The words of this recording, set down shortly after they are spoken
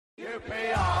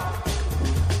QPR,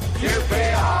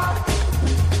 QPR,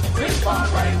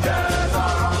 Brisbane Rangers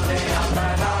are on the up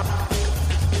and up.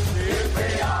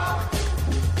 QPR,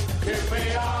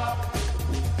 QPR,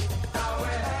 now we're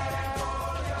heading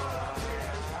for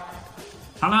Europe.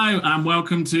 Hello and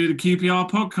welcome to the QPR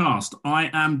podcast.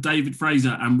 I am David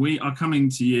Fraser and we are coming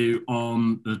to you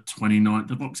on the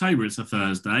 29th of October. It's a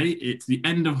Thursday. It's the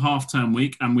end of half-term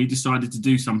week and we decided to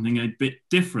do something a bit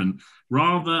different.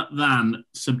 Rather than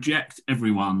subject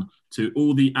everyone to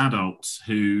all the adults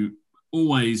who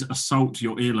always assault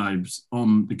your earlobes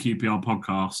on the QPR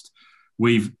podcast,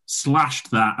 we've slashed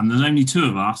that and there's only two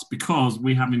of us because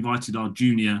we have invited our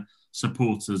junior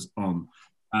supporters on.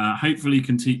 Hopefully you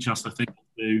can teach us a thing or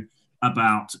two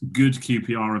about good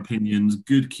QPR opinions,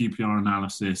 good QPR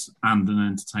analysis and an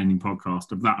entertaining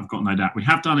podcast. Of that I've got no doubt. We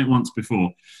have done it once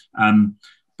before.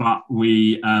 But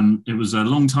it was a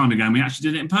long time ago and we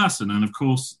actually did it in person. And of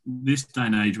course, this day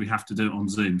and age, we have to do it on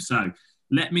Zoom. So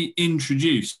let me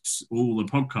introduce all the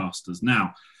podcasters.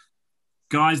 Now,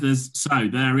 guys,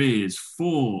 there is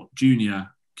 4 junior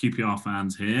QPR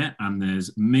fans here. And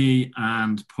there's me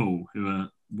and Paul who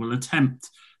will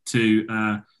attempt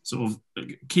to sort of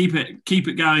keep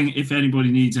it going if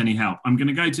anybody needs any help. I'm going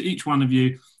to go to each one of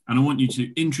you and I want you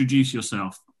to introduce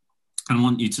yourself. And I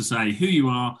want you to say who you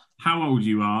are, how old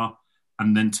you are,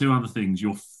 and then 2 other things.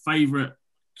 Your favourite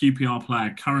QPR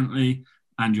player currently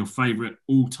and your favourite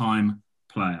all-time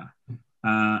player.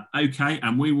 Okay,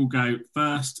 and we will go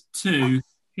first to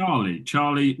Charlie.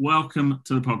 Charlie, welcome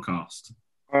to the podcast.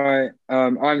 Hi,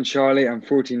 I'm Charlie. I'm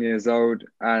 14 years old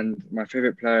and my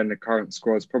favourite player in the current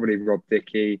squad is probably Rob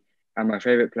Dickie. And my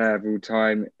favourite player of all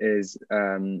time is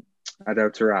Adel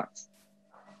Taarabt.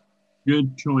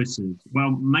 Good choices. Well,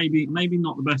 maybe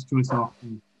not the best choice after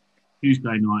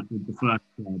Tuesday night with the first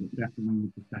player, but definitely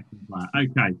with the second player.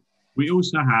 Okay. We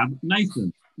also have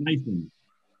Nathan. Nathan.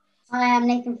 Hi, I'm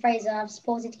Nathan Fraser. I've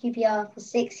supported QPR for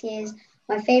 6 years.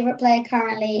 My favourite player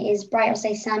currently is Bright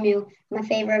Osayi-Samuel. My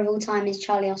favourite of all time is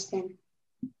Charlie Austin.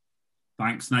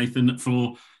 Thanks, Nathan.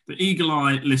 For the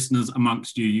eagle-eye listeners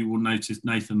amongst you, you will notice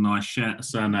Nathan and I share a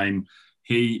surname.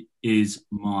 He is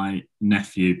my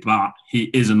nephew, but he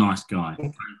is a nice guy.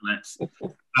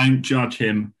 Don't judge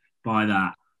him by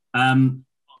that.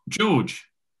 George.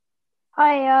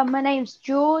 Hi, my name's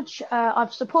George.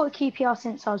 I've supported QPR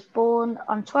since I was born.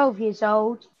 I'm 12 years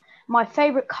old. My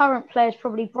favourite current player is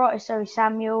probably Bright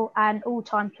Osayi-Samuel and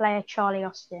all-time player Charlie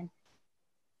Austin.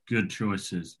 Good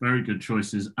choices. Very good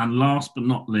choices. And last but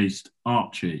not least,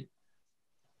 Archie.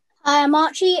 Hi, I'm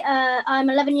Archie. I'm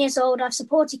 11 years old. I've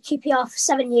supported QPR for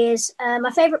 7 years.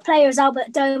 My favourite player is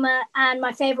Albert Doma and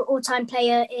my favourite all-time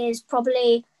player is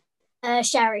probably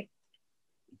Sherry.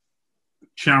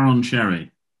 Sharon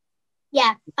Sherry.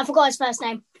 Yeah, I forgot his first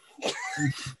name.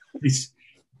 He's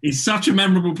such a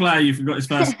memorable player, you forgot his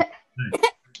first name.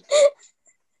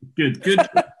 Good.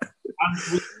 And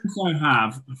we also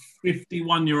have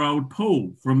 51-year-old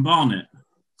Paul from Barnet.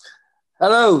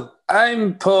 Hello,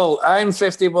 I'm Paul. I'm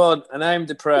 51 and I'm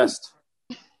depressed.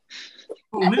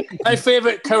 My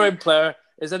favourite current player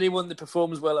is anyone that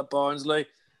performs well at Barnsley,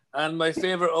 and my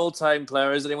favourite all-time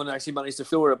player is anyone that actually managed to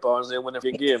floor at Barnsley and win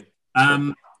every game.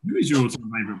 Who is your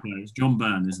all-time favourite player? It's John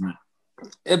Byrne, isn't it?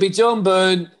 It'll be John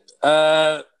Byrne,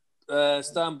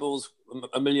 Stan Bowles,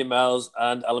 A Million Miles,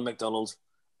 and Alan McDonald.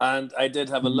 And I did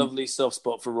have a lovely soft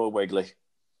spot for Roy Wegley.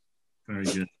 Very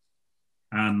good.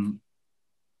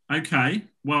 Okay,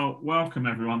 well, welcome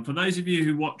everyone. For those of you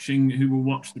who will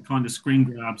watch the kind of screen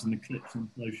grabs and the clips on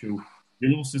social,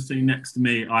 you'll also see next to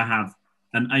me I have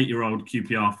an 8-year-old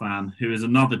QPR fan who is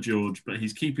another George, but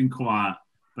he's keeping quiet,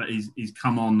 but he's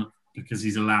come on because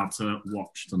he's allowed to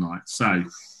watch tonight. So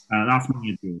that's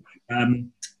me, George.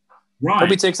 Right.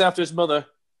 Probably takes after his mother.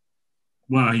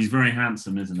 Well, he's very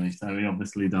handsome, isn't he? So he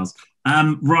obviously does.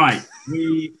 Right.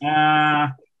 We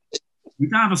don't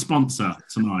have a sponsor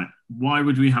tonight. Why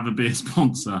would we have a beer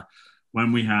sponsor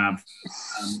when we have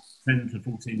 10 to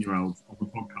 14-year-olds on the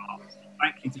podcast?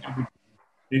 Thank you to everybody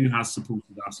who has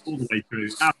supported us all the way through.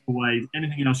 As always,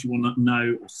 anything else you want to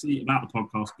know or see about the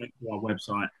podcast, go to our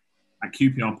website at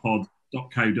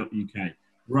qprpod.co.uk.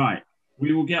 Right,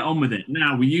 we will get on with it.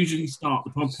 Now, we usually start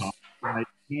the podcast by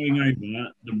going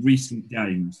over the recent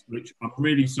games, which I'm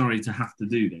really sorry to have to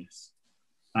do this.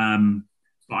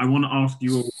 But I want to ask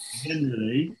you all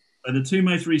generally, the 2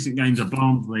 most recent games are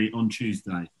Barnsley on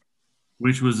Tuesday,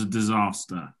 which was a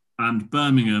disaster, and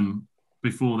Birmingham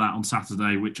before that on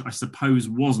Saturday, which I suppose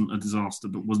wasn't a disaster,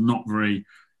 but was not very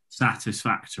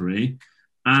satisfactory.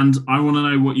 And I want to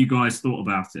know what you guys thought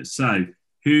about it. So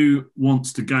who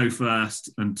wants to go first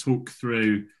and talk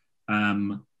through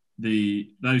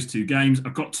those two games.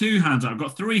 I've got 2 hands up. I've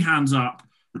got 3 hands up,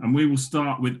 and we will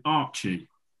start with Archie.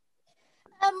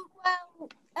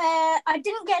 I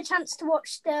didn't get a chance to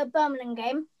watch the Birmingham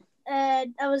game.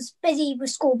 I was busy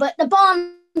with school, but the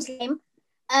Barnes game,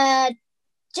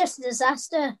 just a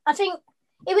disaster. I think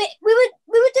we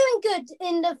were doing good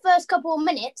in the first couple of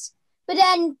minutes, but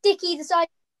then Dickey decided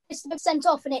to be sent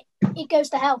off, and it goes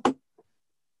to hell.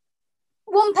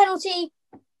 1 penalty,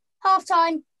 half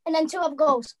time, and then 2 other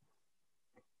goals.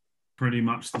 Pretty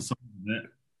much the same of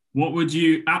it. What would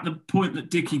you, at the point that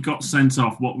Dickey got sent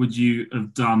off, what would you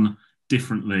have done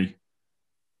differently?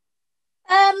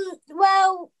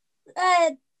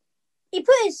 He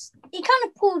kind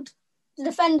of pulled the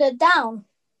defender down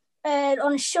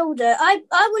on his shoulder. I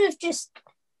wouldn't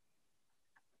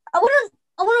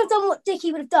have done what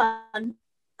Dickey would have done.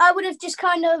 I would have just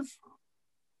kind of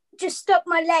just stuck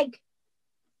my leg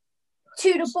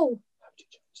to the ball.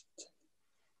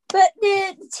 But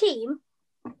the team,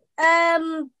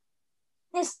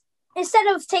 instead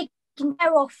of taking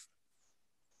care off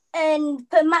and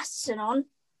put Masterson on,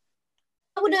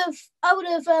 I would have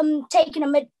taken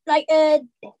I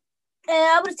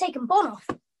would have taken Bon off,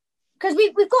 because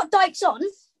we've got Dykes on,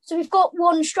 so we've got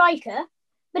 1 striker.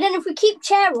 But then if we keep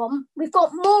Chair on, we've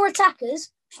got more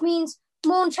attackers, which means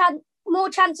more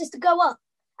chances to go up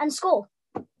and score.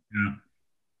 Yeah.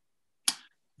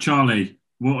 Charlie,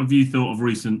 what have you thought of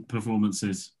recent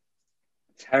performances?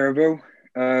 Terrible.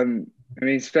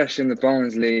 Especially in the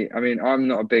Barnsley. I'm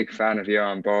not a big fan of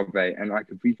Johan Barbet, and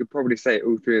we could probably say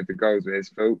all 3 of the goals were his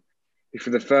fault. For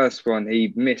the first one,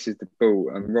 he misses the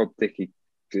ball, and Rob Dickey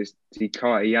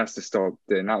he has to stop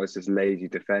doing that. Was just lazy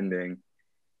defending.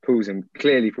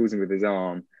 Clearly pulls him with his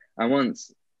arm, and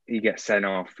once he gets sent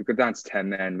off, we got down to 10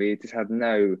 men. We just had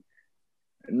no,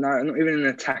 not even an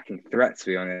attacking threat, to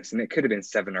be honest. And it could have been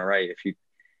 7 or 8 if you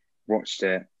watched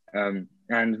it. And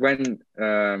when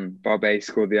Barbet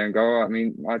scored the own goal, I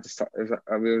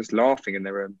was laughing in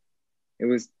the room. It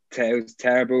was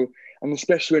terrible, and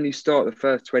especially when you start the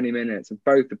first 20 minutes of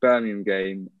both the Birmingham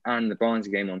game and the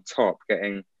Barnsley game on top,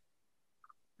 getting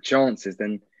chances.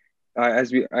 Then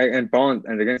against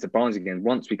the Barnsley game,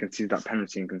 once we conceded that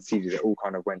penalty and conceded, it all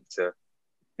went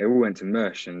to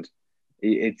mush, and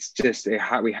we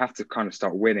have to kind of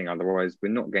start winning, otherwise we're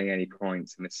not getting any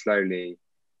points, and it's slowly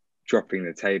dropping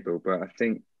the table. But I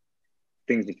think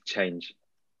things need to change.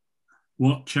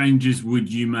 What changes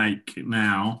would you make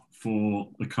now for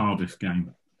the Cardiff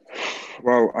game?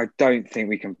 Well, I don't think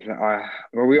we can play.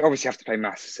 We obviously have to play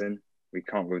Masterson. We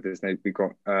can't.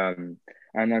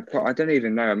 And I don't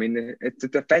even know. The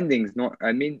defending's not.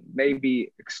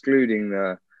 Maybe excluding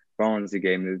the Barnsley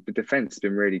game, the defence has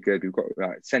been really good. We've got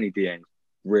Senny Dieng,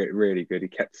 really good. He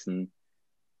kept us in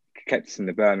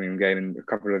the Birmingham game and a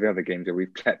couple of the other games that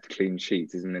we've kept clean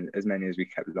sheets, as many as we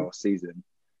kept last season.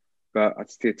 But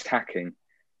it's the attacking.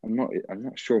 I'm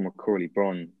not sure Macaulay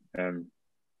Bonne.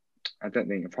 I don't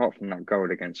think, apart from that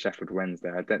goal against Sheffield Wednesday,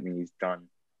 I don't think he's done.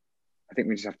 I think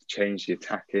we just have to change the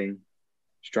attacking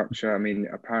structure.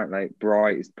 Apparently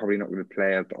Bright is probably not going to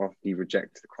play after he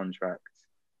rejects the contract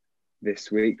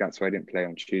this week. That's why I didn't play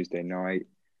on Tuesday night.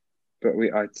 But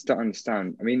I just don't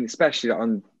understand. Especially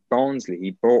on Barnsley,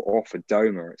 he brought off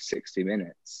Adoma at 60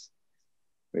 minutes,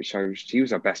 which shows he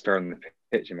was our best player on the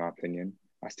pitch, in my opinion.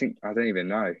 I don't even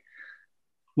know.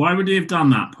 Why would he have done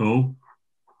that, Paul?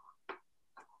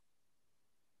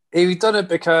 He's done it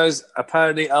because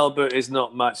apparently Albert is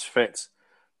not match fit.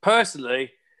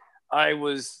 Personally,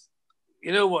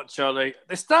 you know what, Charlie?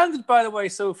 The standard, by the way,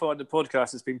 so far on the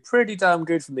podcast has been pretty damn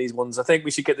good from these ones. I think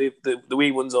we should get the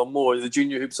wee ones on more, the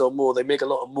junior hoops on more. They make a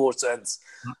lot of more sense.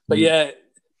 But yeah,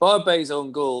 Barbet's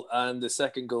own goal and the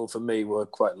second goal for me were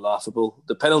quite laughable.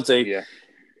 The penalty,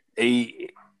 he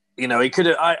could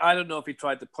have. I don't know if he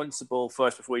tried to punch the ball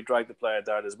first before he dragged the player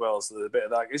down as well. So there's a bit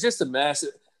of that. It's just a mess.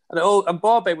 And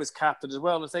Barbet was captain as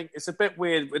well. And I think it's a bit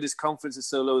weird when his confidence is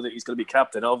so low that he's going to be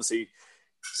captain, obviously.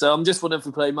 So I'm just wondering if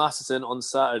we play Masterson on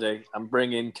Saturday and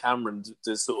bring in Cameron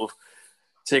to sort of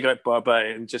take out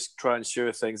Barbet and just try and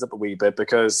shore things up a wee bit,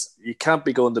 because you can't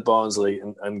be going to Barnsley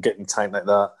and getting tanked like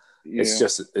that. Yeah.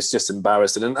 It's just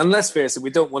embarrassing. And let's face it, we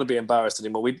don't want to be embarrassed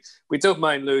anymore. We don't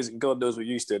mind losing. God knows we're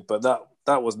used to it, but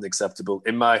that wasn't acceptable,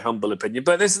 in my humble opinion.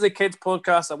 But this is a kids'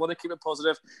 podcast. I want to keep it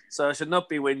positive, so I should not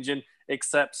be whinging,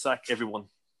 except sack everyone.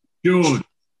 George,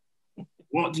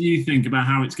 what do you think about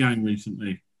how it's going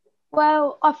recently?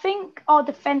 Well, I think our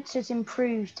defence has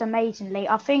improved amazingly.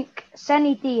 I think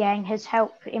Senny Dieng has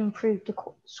helped improve the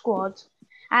squad.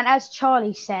 And as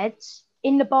Charlie said,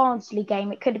 in the Barnsley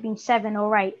game, it could have been 7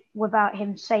 or 8 without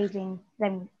him saving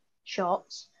them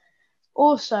shots.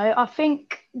 Also, I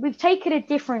think we've taken a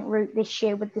different route this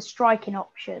year with the striking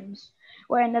options,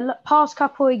 where in the past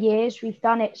couple of years we've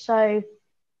done it so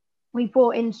we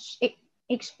brought in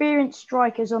experienced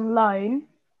strikers on loan,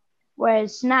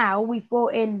 whereas now we've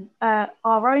brought in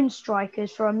our own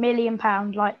strikers for £1 million,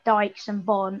 like Dykes and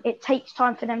Bond. It takes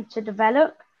time for them to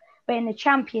develop, but in the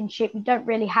Championship, you don't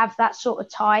really have that sort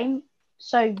of time.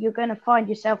 So you're going to find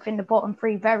yourself in the bottom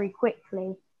three very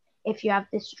quickly if you have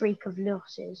this streak of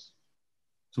losses.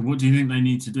 So what do you think they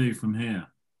need to do from here?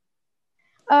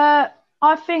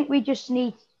 I think we just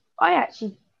need... I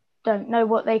actually don't know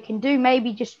what they can do.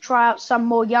 Maybe just try out some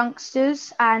more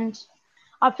youngsters, and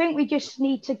I think we just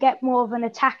need to get more of an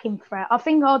attacking threat. I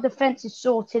think our defence is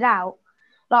sorted out.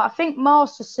 Like, I think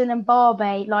Masterson and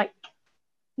Barbe, like,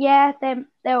 yeah, they're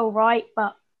all right,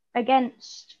 but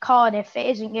against Cardiff, it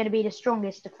isn't going to be the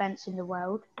strongest defence in the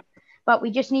world. But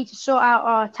we just need to sort out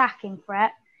our attacking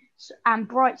threat, and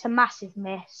Bright's a massive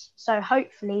miss. So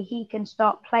hopefully he can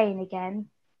start playing again.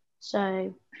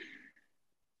 So,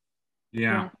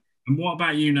 yeah. And what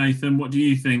about you, Nathan? What do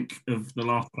you think of the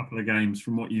last couple of games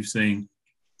from what you've seen?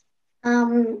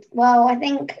 Well, I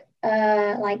think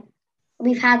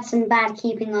we've had some bad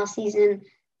keeping last season.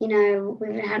 You know, we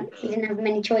didn't have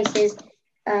many choices.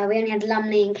 We only had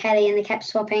Lumley and Kelly, and they kept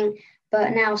swapping.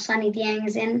 But now Sonny Dieng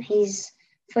is in. He's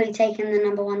fully taken the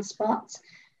number one spot.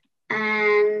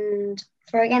 And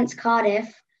for against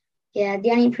Cardiff, yeah,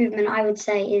 the only improvement I would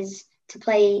say is to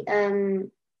play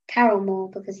Carroll more,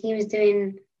 because he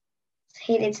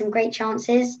did some great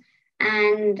chances.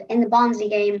 And in the Barnsley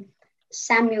game,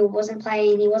 Samuel wasn't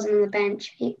playing. He wasn't on the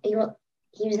bench. He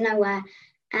was nowhere.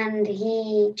 And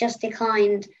he just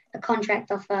declined a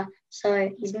contract offer. So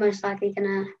he's most likely going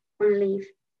to want to leave.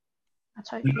 I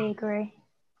totally agree.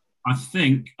 I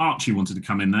think Archie wanted to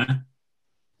come in there.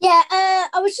 Yeah,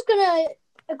 I was just going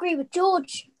to agree with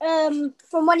George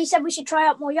from when he said we should try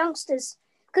out more youngsters.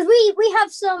 Because we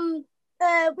have some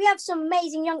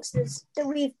amazing youngsters that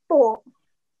we've bought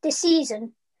this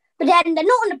season. But then they're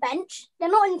not on the bench. They're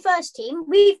not in the first team.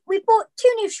 We've bought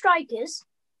 2 new strikers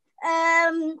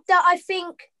that I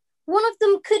think one of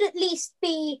them could at least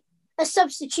be a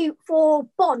substitute for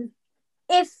Bon.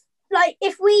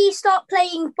 If we start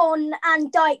playing Bon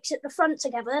and Dykes at the front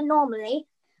together normally,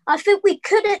 I think we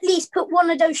could at least put one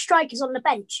of those strikers on the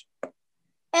bench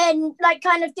and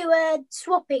kind of do a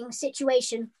swapping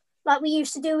situation like we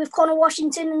used to do with Connor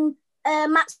Washington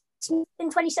and Matt Smith in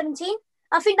 2017.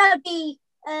 I think that would be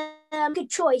a good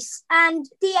choice. And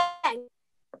Dieng,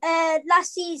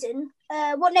 last season,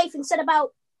 what Nathan said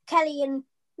about Kelly and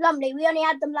Lumley, we only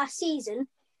had them last season.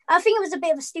 I think it was a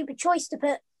bit of a stupid choice to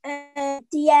put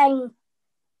Dieng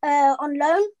on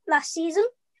loan last season,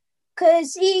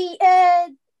 because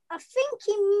I think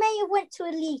he may have went to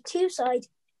a League Two side.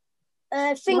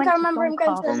 I think I remember him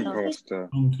going to a League Two.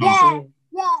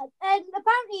 Yeah, and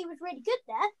apparently he was really good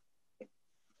there.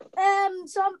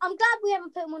 So I'm glad we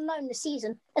haven't put him on loan this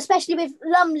season, especially with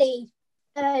Lumley.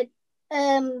 I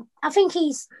think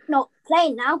he's not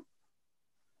playing now.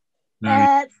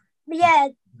 No. Yeah.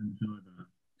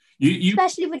 You,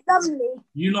 especially with Lumley.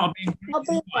 You lot are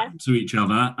being to each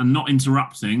other and not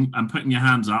interrupting and putting your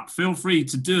hands up. Feel free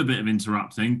to do a bit of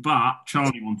interrupting, but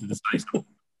Charlie wanted to say something.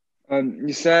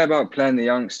 You say about playing the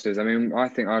youngsters. I mean, I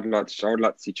think I'd like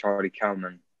to see Charlie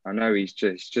Kalman. I know he's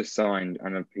just signed,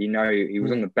 and he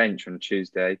was on the bench on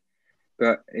Tuesday,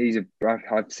 but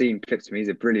I've seen clips of him. He's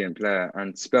a brilliant player,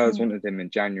 and Spurs wanted him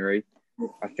in January.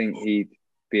 I think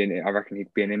I reckon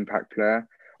he'd be an impact player.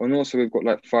 And also we've got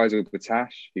like Faisal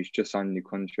Batash, who's just signed a new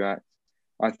contract.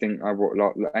 I think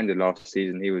ended last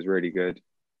season, he was really good.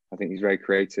 I think he's very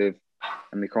creative,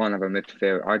 and we can't have a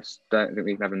midfield. I just don't think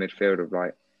we can have a midfield of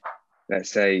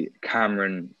let's say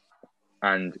Cameron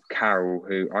and Carroll,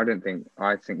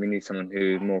 I think we need someone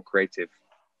who's more creative.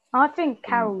 I think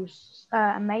Carroll's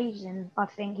amazing. I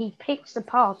think he picks the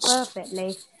pass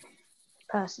perfectly.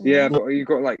 Personally. Yeah, but you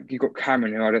got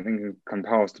Cameron, who I don't think can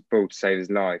pass the ball to save his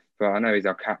life. But I know he's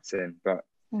our captain, but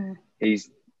he's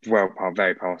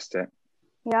very past it.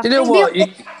 Yeah, you know what?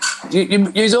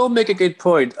 You all make a good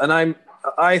point, and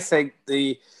I think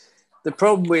the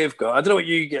problem we've got. I don't know what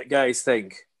you guys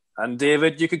think. And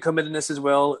David, you can come in on this as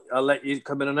well. I'll let you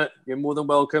come in on it. You're more than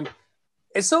welcome.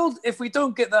 It's all, if we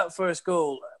don't get that first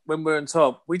goal when we're on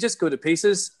top, we just go to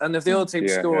pieces. And if the other team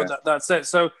score, that's it.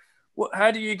 So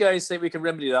how do you guys think we can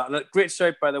remedy that? And great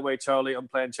shout, by the way, Charlie. I'm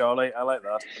playing Charlie. I like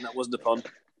that. And that wasn't a pun.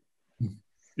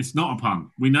 It's not a pun.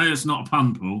 We know it's not a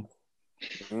pun,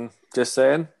 Paul. Just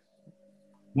saying.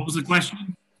 What was the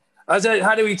question? How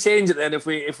do we change it then if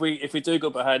we do go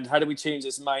behind? How do we change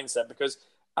this mindset? Because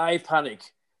I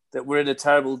panic that we're in a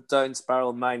terrible down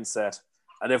spiral mindset.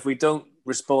 And if we don't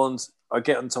respond or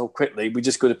get on top quickly, we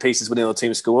just go to pieces when the other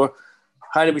team score.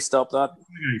 How do we stop that?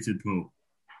 Relegated, Paul.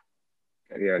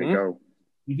 Get the early goal.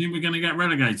 You think we're going to get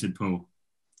relegated, Paul?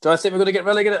 Do I think we're going to get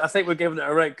relegated? I think we're giving it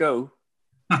a right go.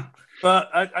 But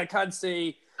I can't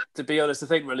see, to be honest, I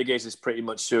think relegation is pretty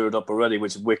much shored up already,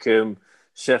 which is Wickham,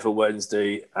 Sheffield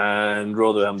Wednesday and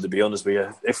Rotherham, to be honest with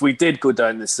you. If we did go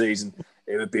down this season,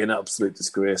 it would be an absolute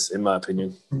disgrace, in my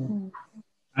opinion.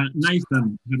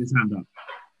 Nathan had his hand up.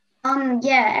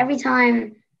 Yeah, every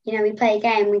time, we play a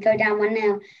game, we go down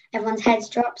 1-0, everyone's heads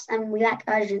drops and we lack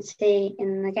urgency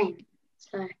in the game.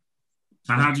 So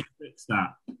how do you fix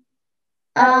that?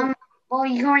 Well,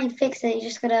 you can't really fix it. You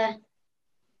just gotta.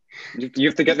 You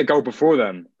have to get the goal before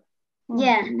them.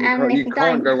 Yeah, and if you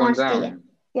can't go one see it. down.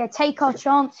 Yeah, take our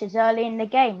chances early in the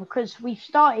game because we've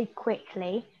started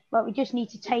quickly, but we just need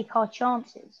to take our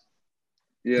chances.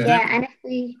 Yeah, and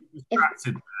if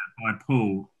Distracted there by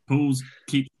Paul. Paul's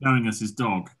keeps showing us his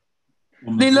dog.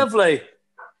 Isn't he lovely?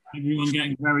 Everyone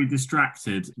getting very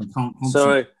distracted and can't concentrate.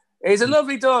 Sorry. He's a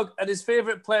lovely dog, and his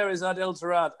favourite player is Adel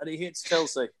Tarad, and he hates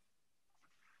Chelsea.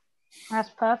 That's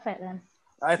perfect then.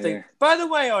 I think. Yeah. By the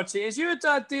way, Archie, is your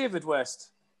dad David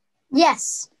West?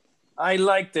 Yes. I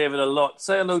like David a lot.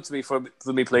 Say hello to me for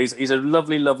me, please. He's a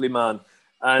lovely, lovely man.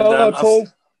 And Hello, Paul.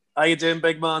 how you doing,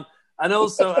 big man? And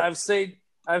also, I've seen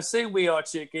wee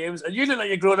Archie at games, and you look like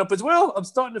you're growing up as well. I'm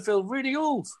starting to feel really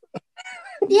old.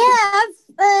 Yeah,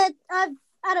 I've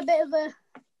had a bit of a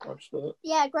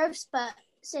growth spurt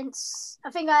since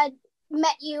I think I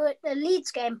met you at the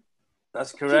Leeds game.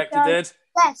 That's correct, you did.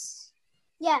 Yes,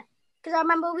 yeah, because I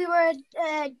remember we were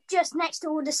just next to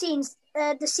all the seats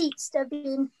that have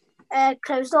been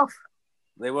closed off.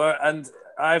 They were, and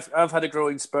I've had a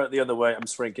growing spurt the other way. I'm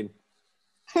shrinking.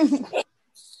 I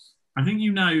think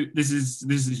this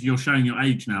is you're showing your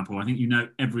age now, Paul. I think you know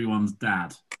everyone's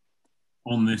dad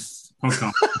on this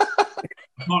podcast.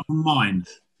 Apart from mine,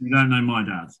 you don't know my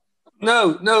dad.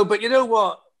 No, but you know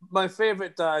what? My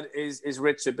favourite dad is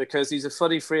Richard because he's a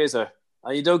funny phraser,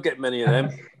 and you don't get many of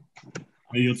them.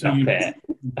 You're telling me dad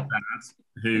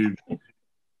who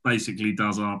basically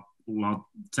does all our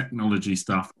technology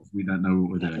stuff. We don't know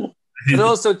what we're doing. And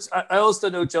also, I also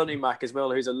know Johnny Mack as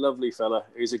well, who's a lovely fella.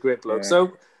 He's a great bloke. Yeah.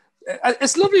 So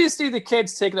it's lovely to see the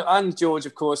kids taking it. And George,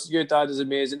 of course, your dad is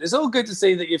amazing. It's all good to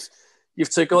see that you've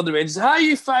took on the reins. How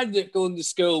you find it going to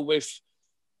school with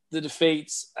the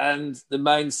defeats and the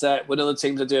mindset when other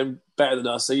teams are doing better than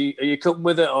us? Are you coping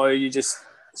with it, or are you just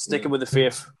sticking with the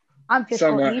faith? I'm just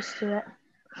got used to it.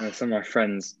 Some of my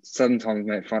friends sometimes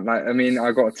make fun. I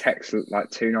got a text 2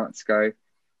 nights ago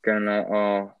going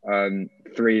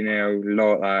 3-0,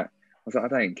 lot like. I was like, I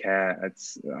don't care. I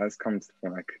was come to the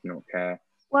point I could not care.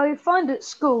 Well, you find at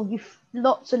school you've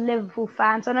lots of Liverpool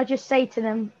fans, and I just say to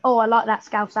them, "Oh, I like that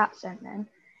Scouse accent," then,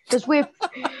 because we're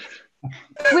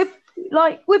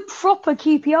proper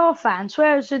QPR fans.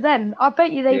 Whereas for them, I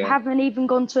bet you they haven't even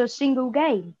gone to a single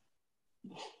game.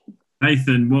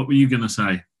 Nathan, what were you going to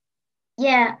say?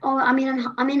 Yeah, I'm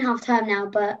in half term now,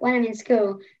 but when I'm in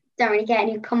school, don't really get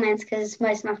any comments because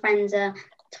most of my friends are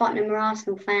Tottenham or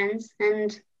Arsenal fans,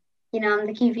 and I'm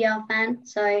the QPR fan.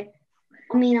 So,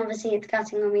 obviously it's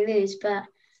gutting when we lose, but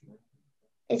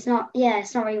it's not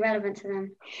really relevant to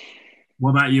them.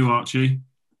 What about you, Archie?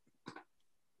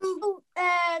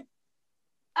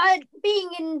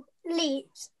 Being in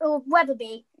Leeds or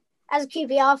Wetherby as a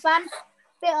QPR fan, a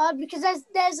bit odd because there's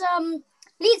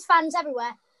Leeds fans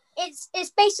everywhere. It's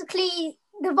basically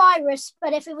the virus,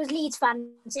 but if it was Leeds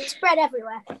fans, it spread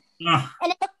everywhere,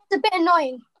 and it's a bit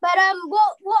annoying. But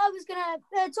what I was gonna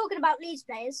talking about Leeds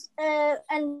players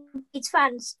and Leeds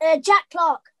fans, Jack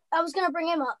Clark, I was gonna bring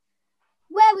him up.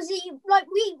 Where was he?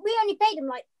 We only paid him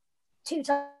 2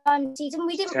 times a season.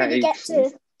 We didn't really get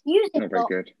to use him. Not very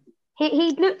good.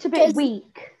 He looked a bit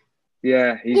weak.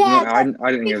 Yeah, I didn't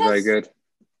think he was very good.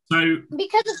 So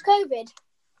because of COVID,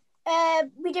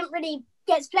 we didn't really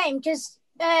get to play him because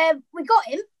we got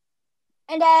him,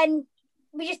 and then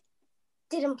we just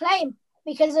didn't play him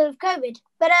because of COVID.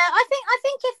 But I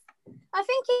think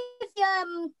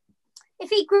if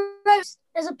he grows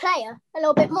as a player a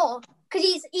little bit more,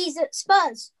 because he's at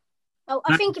Spurs.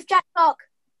 I think if Jack Clark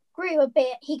grew a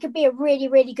bit, he could be a really,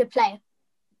 really good player.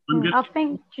 I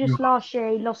think just last year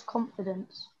he lost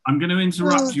confidence. I'm going to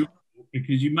interrupt you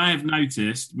because you may have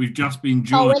noticed we've just been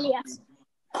joined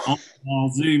on our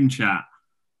Zoom chat.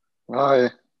 Hi.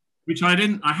 Which I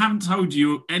haven't told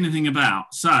you anything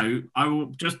about. So I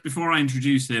will, just before I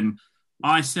introduce him,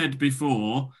 I said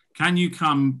before, can you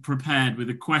come prepared with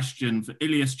a question for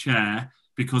Ilias Chair?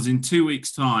 Because in 2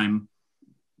 weeks' time,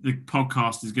 the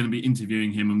podcast is going to be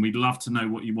interviewing him, and we'd love to know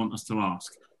what you want us to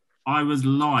ask. I was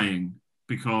lying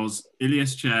because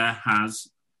Ilyas Chair has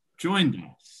joined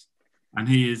us, and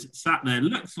he is sat there,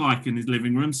 looks like in his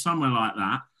living room, somewhere like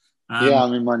that. Yeah,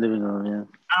 I'm in my living room, yeah.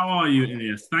 How are you,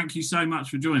 Ilyas? Thank you so much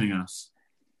for joining us.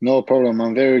 No problem.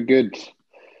 I'm very good,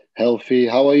 healthy.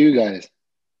 How are you guys?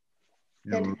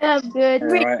 Good. I'm good. All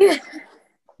right.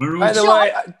 We're all By the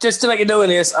way, just to let you know,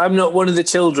 Elias, I'm not one of the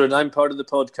children. I'm part of the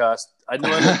podcast. I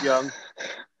know I look young.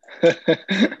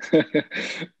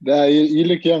 Nah, you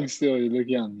look young still. You look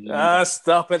young. Yeah.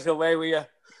 Stop it. Away with you.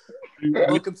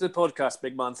 Welcome to the podcast,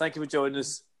 big man. Thank you for joining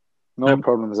us. No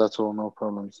problems at all. No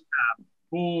problems.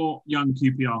 4 young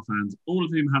QPR fans, all of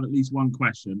whom have at least one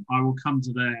question. I will come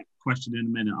to their question in a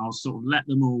minute. I'll sort of let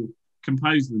them all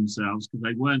compose themselves because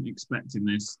they weren't expecting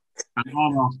this. And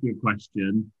I'll ask you a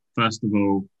question, first of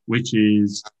all, which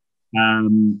is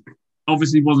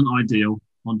obviously wasn't ideal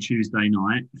on Tuesday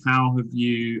night. How have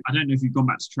you, I don't know if you've gone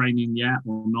back to training yet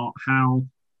or not, how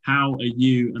are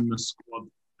you and the squad,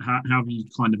 how have you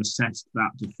kind of assessed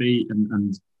that defeat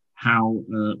and how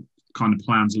kind of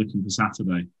plans looking for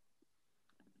Saturday?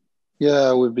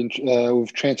 Yeah,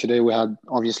 we've trained today. We had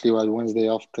Wednesday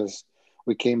off because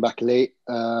we came back late.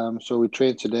 So we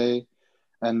trained today,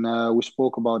 and we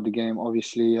spoke about the game.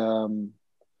 Obviously,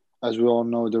 as we all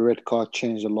know, the red card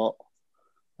changed a lot.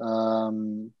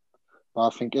 But I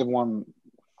think everyone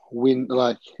win.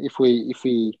 Like if we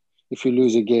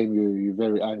lose a game, you're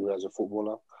very angry as a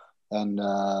footballer, and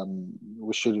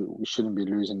we shouldn't be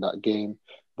losing that game.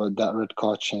 But that red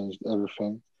card changed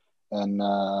everything. And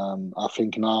I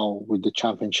think now with the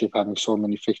championship having so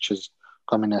many fixtures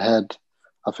coming ahead,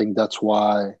 I think that's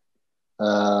why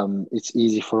it's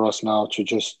easy for us now to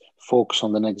just focus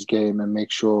on the next game and make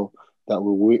sure that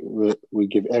we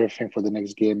give everything for the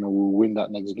next game and we'll win that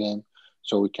next game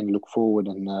so we can look forward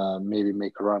and maybe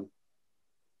make a run.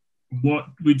 What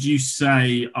would you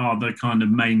say are the kind of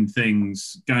main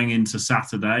things going into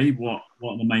Saturday? What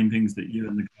are the main things that you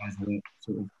and the guys are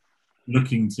sort of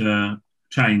looking to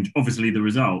change? Obviously the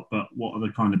result, but what are the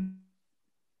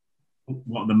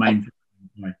main things?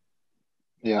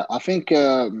 Yeah, I think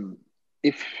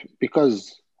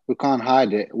because we can't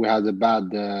hide it, we had a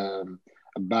bad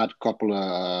couple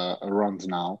of runs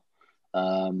now.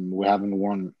 We haven't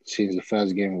won since the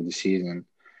first game of the season,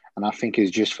 and I think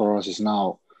it's just for us. It's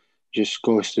now just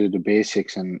goes to the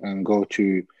basics and go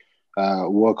to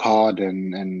work hard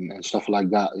and stuff like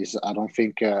that. I don't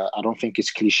think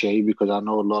it's cliche because I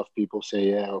know a lot of people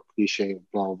say cliche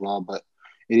blah blah, but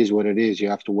it is what it is. You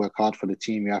have to work hard for the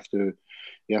team. You have to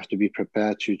be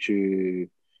prepared to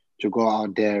go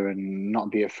out there and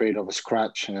not be afraid of a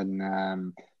scratch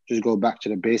and just go back to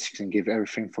the basics and give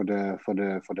everything for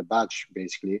the badge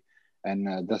basically, and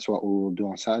that's what we will do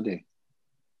on Saturday.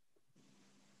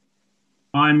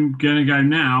 I'm going to go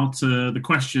now to the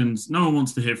questions. No one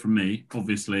wants to hear from me,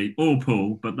 obviously, or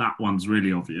Paul, but that one's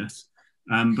really obvious.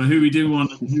 But who we do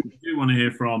want to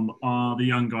hear from are the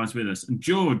young guys with us. And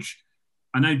George,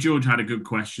 I know George had a good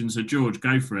question, so George,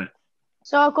 go for it.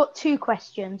 So I've got 2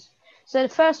 questions. So the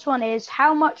first one is,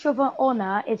 how much of an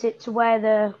honour is it to wear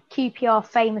the QPR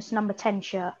famous number 10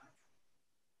 shirt?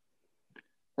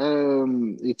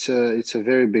 It's a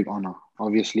very big honour.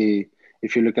 Obviously,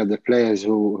 if you look at the players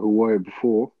who were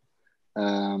before,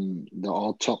 they're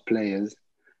all top players,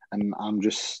 and I'm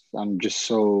just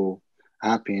so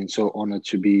happy and so honoured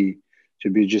to be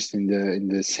just in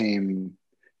the same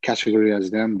category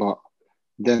as them. But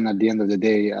then at the end of the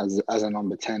day, as a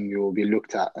number 10, you will be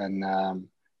looked at, and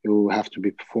you will have to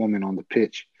be performing on the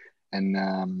pitch.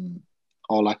 And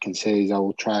all I can say is I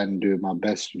will try and do my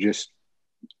best to just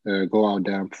go out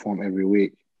there and perform every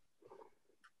week.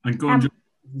 And go on,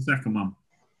 the second one.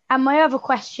 And my other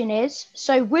question is,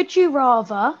 so would you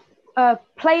rather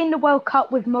play in the World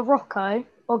Cup with Morocco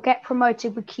or get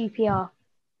promoted with QPR?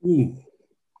 Ooh.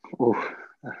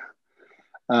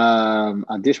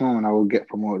 At this moment, I will get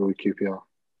promoted with QPR.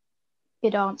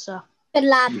 Good answer. Good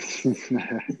lad.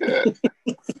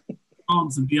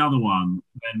 Answered the other one,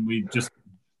 then we just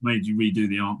made you redo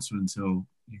the answer until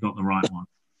you got the right one.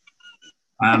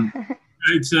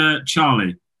 Go to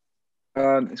Charlie.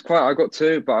 I got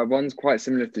 2, but one's quite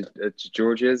similar to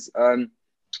George's.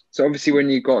 So obviously, when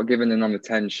you got given the number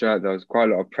 10 shirt, there was quite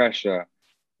a lot of pressure,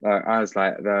 as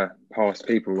the past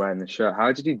people wearing the shirt.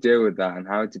 How did you deal with that, and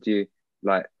how did you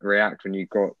react when you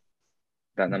got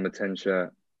that number 10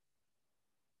 shirt?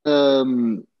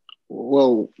 Well,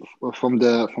 from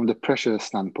the pressure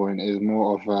standpoint, is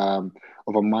more of a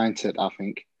mindset. I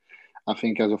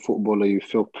think as a footballer, you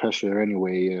feel pressure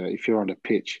anyway. If you're on the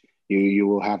pitch, you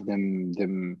will have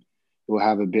them will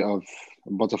have a bit of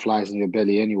butterflies in your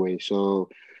belly anyway. So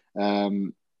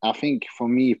I think for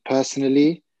me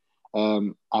personally,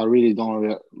 I really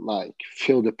don't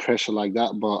feel the pressure like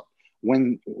that. But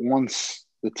once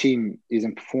the team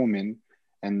isn't performing,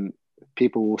 and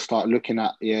people will start looking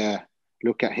at,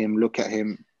 look at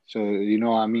him. So you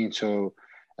know what I mean. So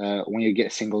when you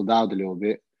get singled out a little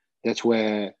bit, that's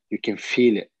where you can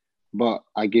feel it. But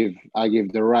I give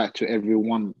the right to every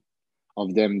one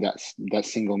of them that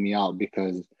single me out,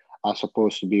 because I'm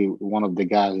supposed to be one of the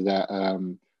guys that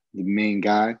the main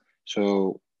guy.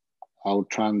 So I'll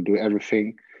try and do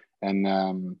everything.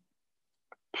 And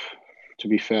to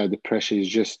be fair, the pressure is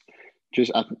just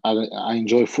I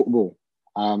enjoy football.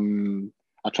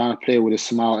 I try to play with a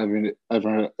smile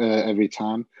every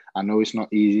time. I know it's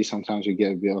not easy. Sometimes you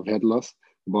get a bit of head loss,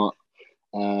 but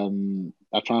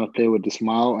I try to play with the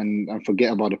smile and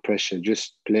forget about the pressure.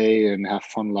 Just play and have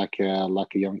fun like a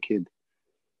young kid.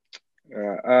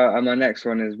 And my next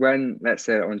one is, when, let's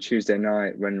say on Tuesday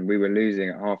night when we were losing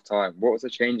at half time, what was the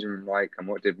changing room like, and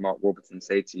what did Mark Warburton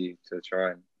say to you to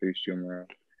try and boost your morale?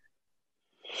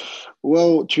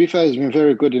 Well, to be fair, he's been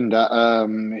very good in that.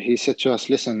 He said to us,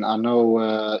 listen, I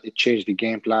know it changed the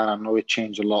game plan. I know it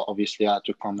changed a lot. Obviously, I had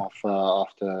to come off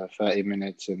after 30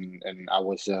 minutes, and I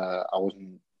was a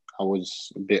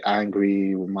bit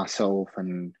angry with myself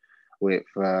and with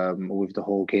the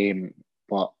whole game.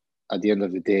 But at the end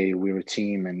of the day, we're a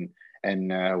team,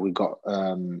 and we got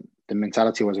the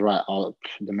mentality was right.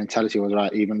 The mentality was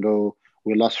right, even though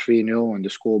we lost 3-0 and the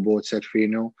scoreboard said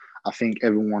 3-0. I think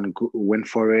everyone went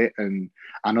for it, and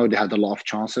I know they had a lot of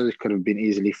chances. It could have been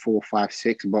easily 4, 5,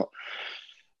 6, but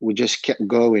we just kept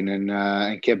going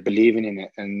and kept believing in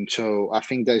it. And so I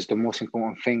think that is the most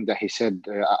important thing that he said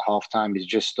at halftime, is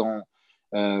just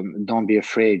don't be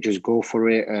afraid, just go for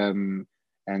it.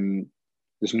 And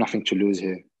there's nothing to lose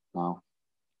here now,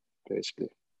 basically.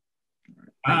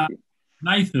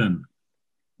 Nathan,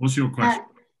 what's your question?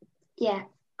 Yeah,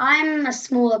 I'm a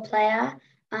smaller player.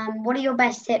 What are your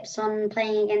best tips on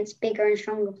playing against bigger and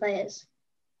stronger players?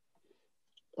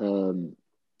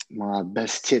 My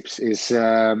best tips is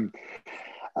I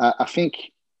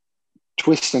think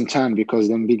twist and turn, because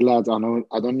them big lads, I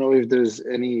don't know if there's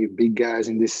any big guys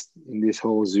in this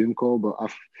whole Zoom call, but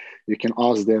you can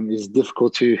ask them. It's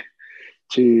difficult to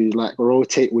like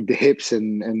rotate with the hips,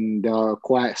 and they're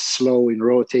quite slow in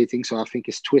rotating. So I think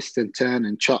it's twist and turn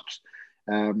and chops.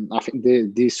 I think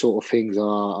these sort of things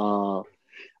are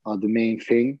the main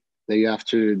thing that you have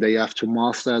to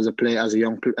master as a player, as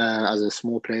a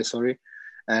small player. Sorry,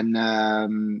 and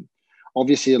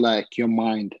obviously, like your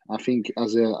mind. I think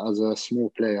as a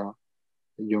small player,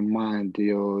 your mind,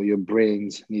 your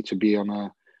brains need to be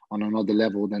on another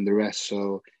level than the rest.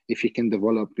 So if you can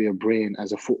develop your brain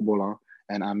as a footballer,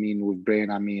 and I mean with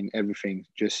brain, I mean everything,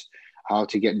 just how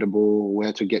to get the ball,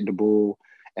 where to get the ball,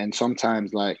 and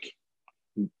sometimes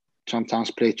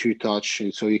play two touch,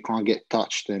 so you can't get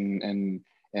touched, and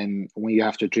when you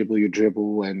have to dribble, you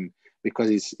dribble, and because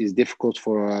it's difficult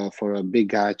for a big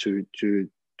guy to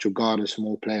guard a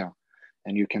small player,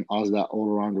 and you can ask that all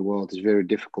around the world. It's very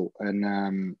difficult,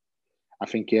 and I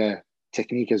think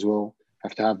technique as well.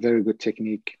 Have to have very good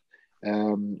technique.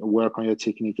 Work on your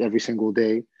technique every single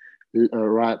day,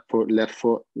 right foot, left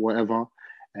foot, whatever,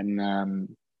 and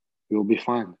you'll be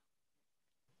fine.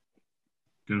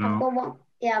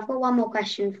 I've got one more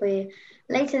question for you.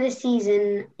 Later this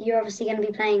season, you're obviously going to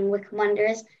be playing Wycombe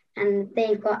Wanderers, and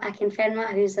they've got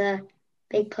Akinfenwa, who's a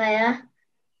big player.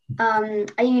 Are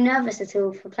you nervous at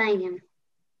all for playing him?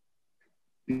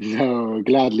 No,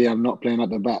 gladly I'm not playing at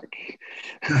the back.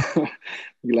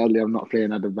 Gladly I'm not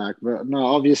playing at the back. But no,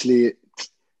 obviously,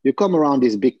 you come around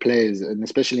these big players, and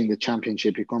especially in the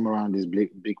Championship, you come around these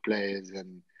big players,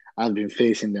 and I've been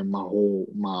facing them my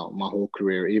whole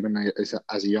career. Even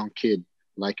as a young kid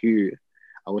like you,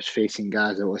 I was facing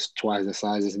guys that was twice the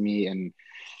size as me and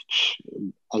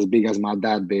as big as my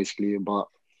dad, basically. But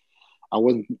I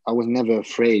was never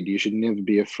afraid. You should never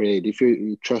be afraid. If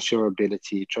you trust your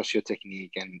ability, trust your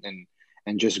technique,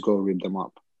 and just go rip them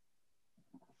up.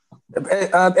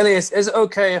 Elias, is it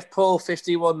okay if Paul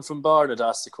 51 from Barnard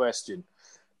asked a question,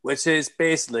 which is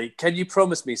basically, can you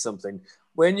promise me something?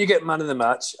 When you get man of the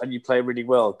match and you play really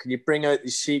well, can you bring out the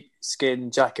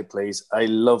sheepskin jacket, please? I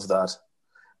love that.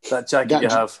 That jacket you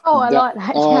have. Oh, I like that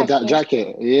jacket. Oh, that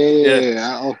jacket.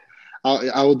 Yeah.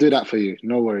 I will do that for you.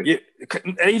 No worries.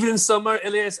 Even in summer,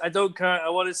 Elias, I don't care. I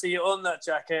want to see you on that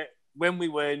jacket when we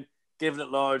win, giving it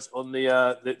large on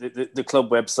the club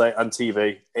website and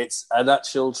TV. It's an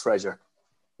actual treasure.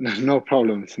 No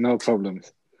problems.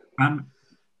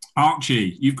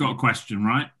 Archie, you've got a question,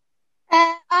 right?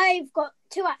 I've got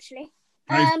two, actually.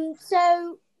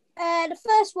 So the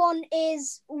first one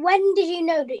is, when did you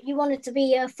know that you wanted to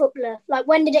be a footballer? Like,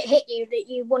 when did it hit you that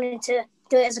you wanted to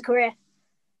do it as a career?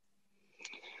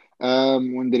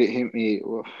 When did it hit me?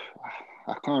 Well,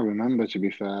 I can't remember, to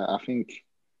be fair. I think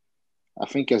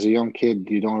as a young kid,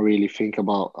 you don't really think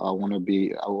about I want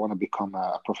to become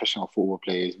a professional football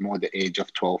player. It's more the age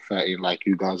of 12, 13, like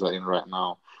you guys are in right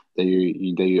now, that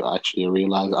you actually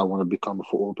realize I want to become a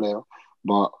football player.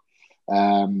 But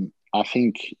I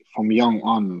think from young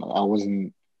on, I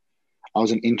wasn't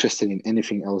interested in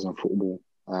anything else than football.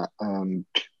 I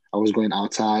was going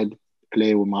outside,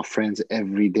 play with my friends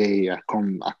every day. I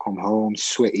come home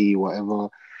sweaty, whatever,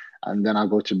 and then I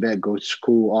go to bed, go to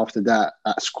school. After that,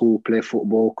 at school, play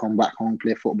football. Come back home,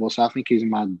 play football. So I think it's in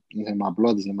my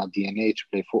blood, it's in my DNA to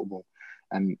play football,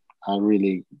 and I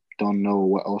really don't know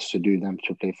what else to do than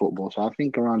to play football. So I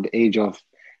think around the age of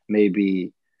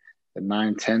maybe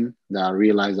 9, 10, that I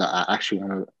realized that I actually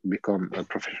want to become a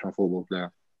professional football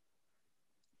player.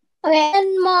 Okay,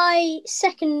 and my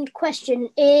second question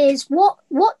is, what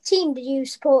team did you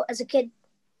support as a kid?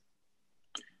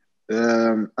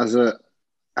 As a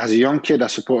young kid, I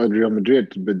supported Real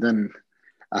Madrid, but then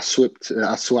I swapped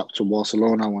to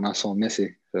Barcelona when I saw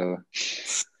Messi.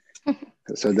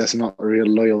 So that's not real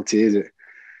loyalty, is it?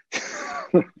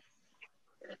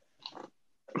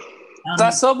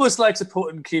 That's almost like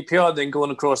supporting QPR and then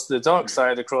going across the dark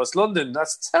side across London.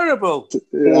 That's terrible.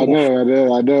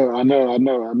 I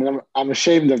know. I'm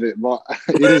ashamed of it, but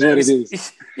it is what it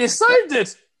is. You signed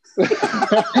it.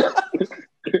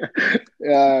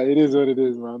 Yeah, it is what it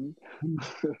is, man.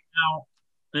 Now,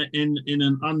 in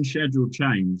an unscheduled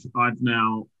change, I've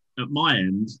now, at my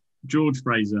end, George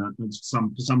Fraser has for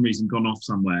some reason gone off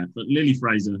somewhere, but Lily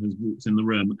Fraser has walked in the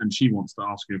room and she wants to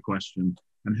ask you a question.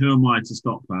 And who am I to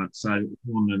stop that? So,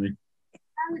 come on, Lily.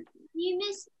 You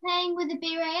miss playing with the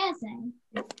Birayese?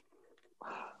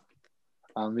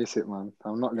 I miss it, man.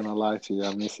 I'm not going to lie to you.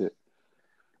 I miss it.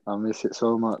 I miss it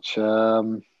so much.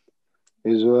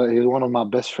 He's one of my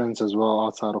best friends as well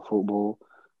outside of football.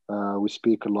 We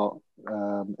speak a lot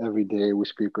every day. We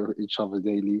speak with each other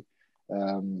daily.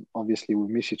 Obviously, we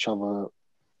miss each other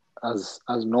as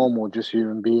normal, just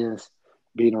human beings,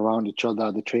 being around each other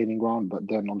at the training ground. But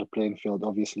then on the playing field,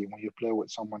 obviously, when you play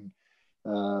with someone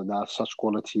that has such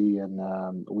quality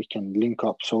and we can link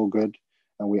up so good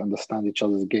and we understand each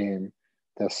other's game,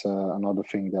 that's another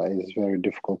thing that is very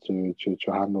difficult to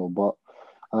handle. But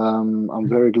I'm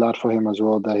very glad for him as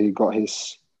well that he got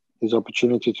his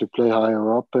opportunity to play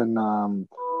higher up, and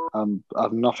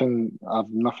I've nothing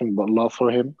but love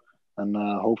for him, and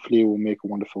hopefully he will make a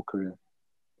wonderful career.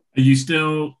 Are you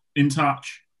still in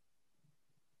touch?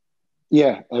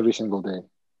 Yeah, every single day.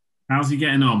 How's he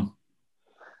getting on?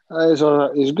 He's all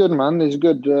right. He's good, man. He's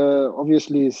good.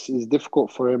 Obviously, it's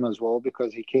difficult for him as well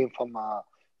because he came from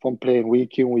playing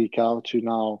week in, week out to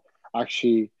now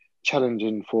actually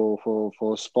challenging for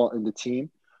a spot in the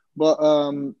team. But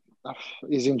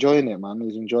he's enjoying it, man.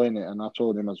 He's enjoying it, and I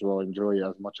told him as well, enjoy it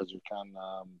as much as you can,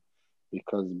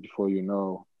 because before you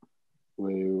know,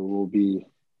 we will be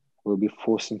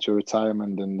forced into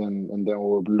retirement, and then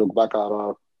we'll look back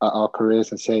at our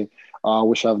careers and say, oh, I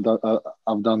wish I've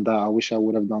done that. I wish I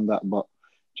would have done that. But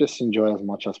just enjoy as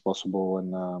much as possible,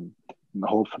 and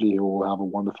hopefully he will have a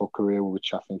wonderful career,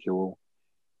 which I think he will.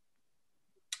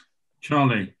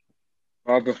 Charlie.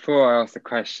 Well, before I ask the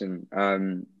question,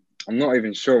 I'm not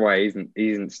even sure why he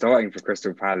isn't starting for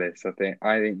Crystal Palace. I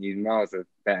think he's miles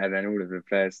better than all of the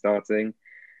players starting.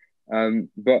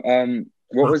 But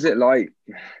what was it like?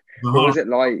 What was it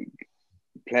like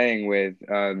playing with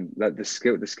like the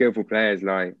skillful players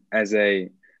like Eze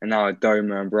and now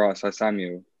Doma and Bras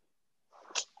Samuel?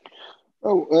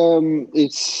 Oh,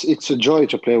 it's a joy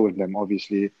to play with them,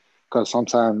 obviously, because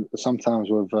sometimes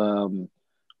with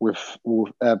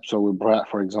Ebbs or with Brad,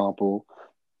 for example,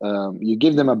 you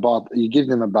give them a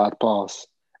bad pass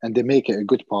and they make it a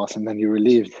good pass, and then you're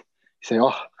relieved. You say,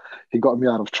 "Oh, he got me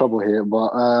out of trouble here."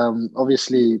 But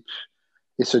obviously,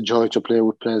 it's a joy to play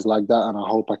with players like that, and I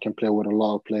hope I can play with a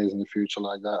lot of players in the future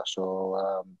like that.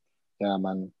 So yeah,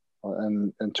 man.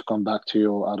 And to come back to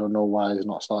you, I don't know why he's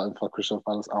not starting for Crystal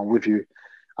Palace. I'm with you.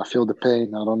 I feel the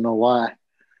pain. I don't know why.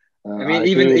 I mean,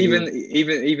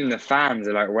 even the fans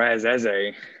are like, "Where's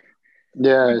Eze?"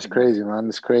 Yeah, it's crazy, man.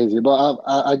 It's crazy. But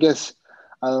I guess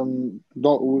we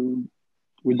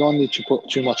don't need to put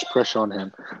too much pressure on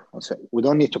him. We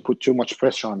don't need to put too much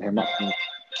pressure on him.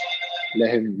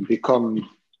 Let him become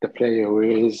the player who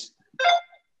he is.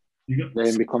 Let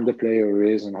him become the player who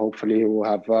he is, and hopefully he will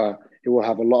have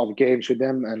a lot of games with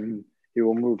them, and he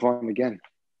will move on again.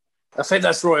 I think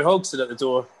that's Roy Hodgson at the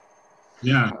door.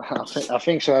 Yeah. I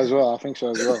think so as well.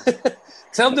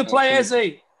 Tell him to play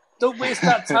Eze. Don't waste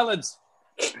that talent.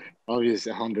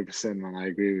 Obviously, 100%, man. I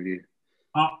agree with you.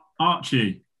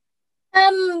 Archie.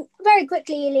 Very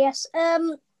quickly, Elias. How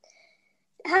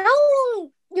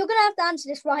long? You're gonna have to answer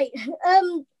this right.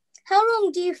 How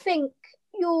long do you think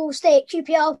you'll stay at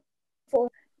QPR for?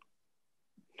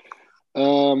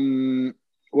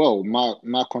 Well,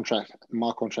 my contract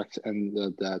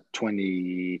ended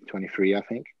 2023, I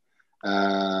think.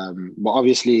 But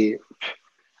obviously,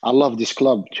 I love this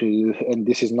club too, and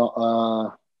this is not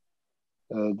a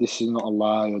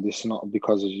lie, or this is not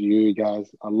because of you guys.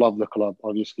 I love the club.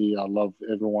 Obviously, I love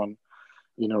everyone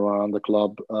around the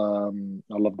club. I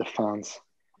love the fans.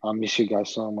 I miss you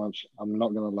guys so much. I'm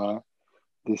not gonna lie.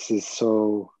 This is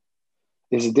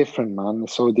it's different, man.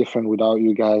 It's so different without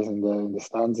you guys in the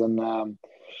stands, and I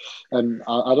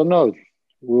don't know.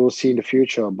 We'll see in the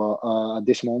future, but at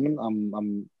this moment,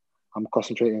 I'm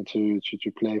concentrating to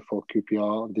play for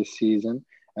QPR this season,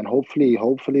 and hopefully,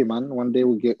 man, one day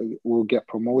we'll get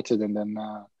promoted, and then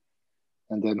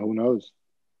who knows?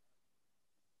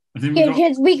 I think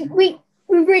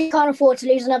we really can't afford to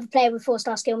lose another player with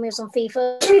 4-star skill moves on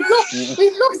FIFA.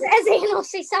 We've lost Eze and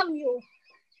Osei Samuel.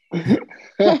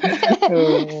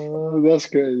 That's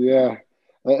good, yeah.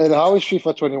 And how is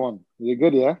FIFA 21? Is it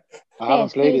good, yeah? I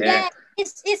haven't played it yet. Yeah,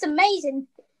 it's amazing.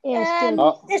 Yeah,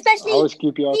 especially how is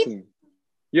QPR team?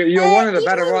 You're one of the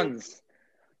better ones.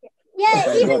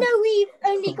 Yeah, even though we've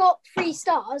only got 3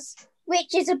 stars,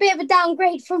 which is a bit of a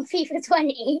downgrade from FIFA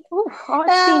 20.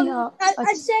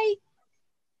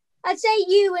 I'd say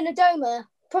you and Adoma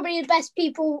probably the best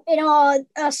people in our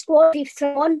squad, FIFA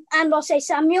 21, and Osei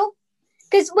Samuel.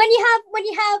 Because when you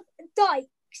have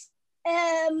Dykes,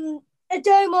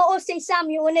 Adoma, Osei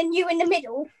Samuel, and then you in the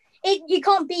middle, you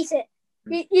can't beat it.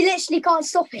 You literally can't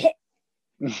stop it.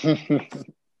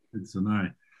 Good to know.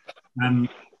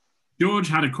 George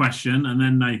had a question, and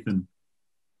then Nathan.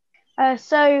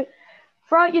 So,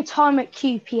 throughout your time at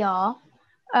QPR,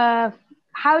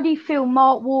 how do you feel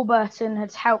Mark Warburton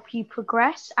has helped you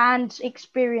progress and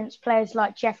experience players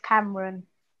like Jeff Cameron?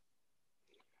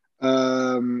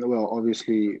 Well,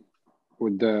 obviously,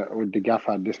 with the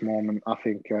gaffer at this moment, I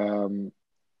think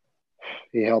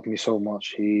he helped me so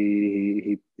much.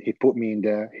 He put me in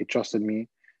there. He trusted me.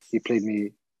 He played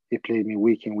me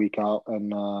week in, week out,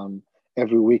 and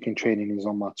every week in training he's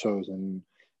on my toes, and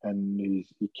he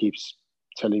keeps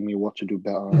telling me what to do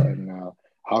better and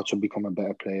how to become a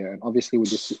better player. And obviously with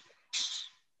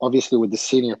the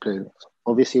senior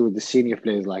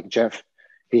players like Jeff,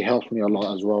 he helped me a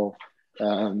lot as well.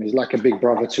 He's like a big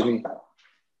brother to me.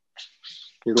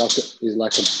 He's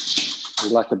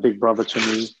like a big brother to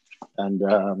me, and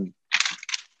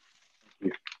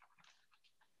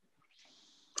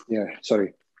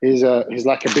he's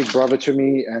like a big brother to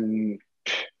me, and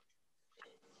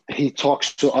he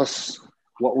talks to us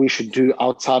what we should do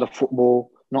outside of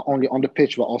football, not only on the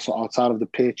pitch but also outside of the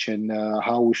pitch, and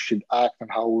how we should act and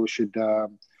how we should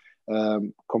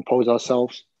compose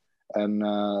ourselves. And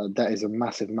that is a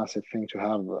massive thing to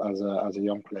have as a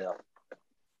young player.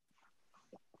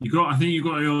 I think you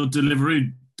got your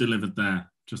delivery delivered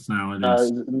there just now.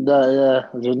 Yeah,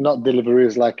 there's not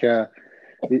deliveries like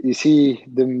you see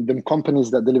them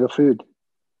companies that deliver food,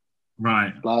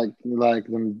 right? Like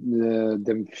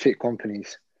them fit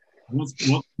companies. What's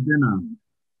for dinner?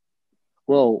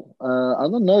 Well, I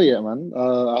don't know yet, man.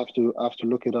 I have to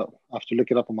look it up. I have to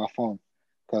look it up on my phone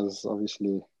because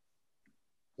obviously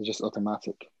it's just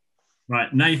automatic.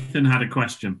 Right, Nathan had a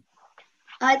question.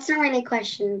 It's not really a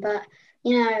question, but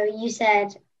you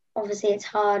said obviously it's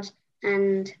hard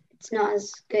and it's not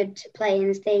as good to play in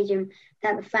the stadium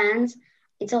without the fans.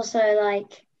 It's also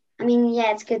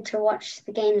it's good to watch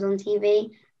the games on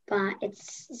TV, but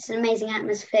it's an amazing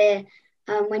atmosphere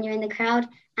when you're in the crowd.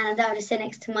 And I'd love to sit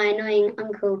next to my annoying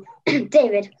uncle,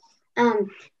 David.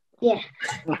 Yeah.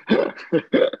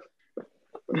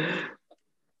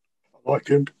 I like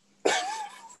him.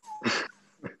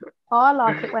 I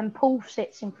like it when Paul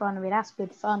sits in front of me. That's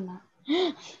good fun, that.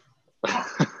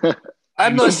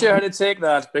 I'm not sure how to take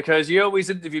that because you always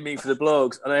interview me for the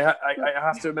blogs, and I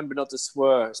have to remember not to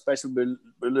swear, especially when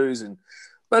we're losing.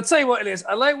 But I'll tell you what, Elias,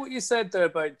 I like what you said there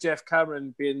about Jeff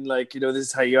Cameron being like, this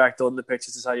is how you act on the pitch,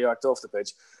 this is how you act off the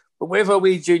pitch. But with our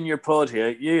wee junior pod here,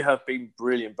 you have been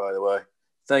brilliant, by the way.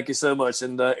 Thank you so much.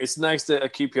 And it's nice that a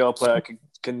QPR player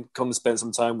can come and spend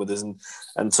some time with us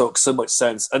and talk so much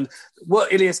sense. And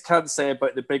what Elias can't say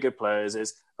about the bigger players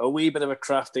is a wee bit of a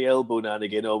crafty elbow now and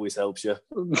again always helps you.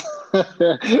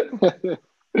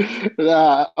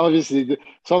 Yeah, obviously,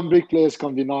 some big players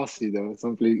can be nasty, though.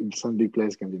 Some big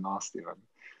players can be nasty, man.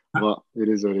 But it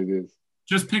is what it is.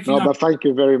 Just picking No, up. but thank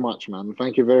you very much, man.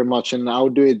 Thank you very much, and I'll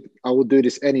do it. I will do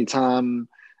this anytime.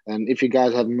 And if you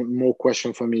guys have more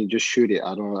questions for me, just shoot it.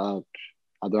 I don't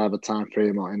have a time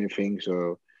frame or anything,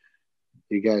 so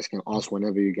you guys can ask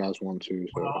whenever you guys want to.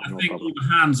 So Well, I no think problem. all the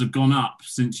hands have gone up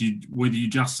since with you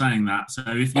just saying that. So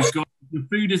if the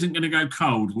food isn't going to go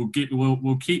cold, we'll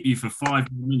keep you for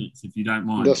 5 more minutes if you don't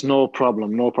mind. There's no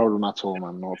problem at all,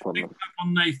 man. No problem.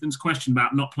 On Nathan's question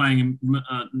about not playing,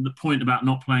 the point about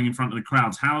not playing in front of the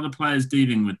crowds, how are the players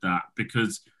dealing with that?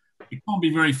 Because it can't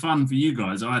be very fun for you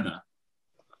guys either.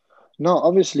 No,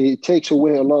 obviously it takes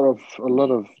away a lot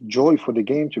of joy for the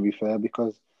game. To be fair,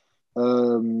 because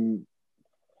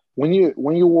when you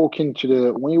walk in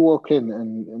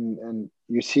and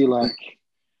you see like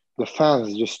the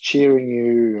fans just cheering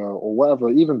you or whatever,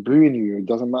 even booing you, it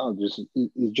doesn't matter. It's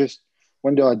just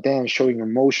when they are there and showing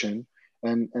emotion,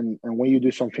 and when you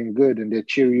do something good and they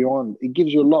cheer you on, it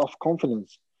gives you a lot of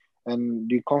confidence, and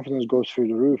the confidence goes through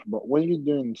the roof. But when you're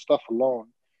doing stuff alone,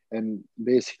 and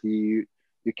basically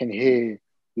you can hear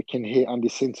Andy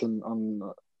Sinton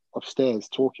on upstairs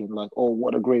talking like, "Oh,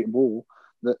 what a great ball!"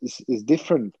 That is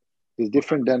different. It's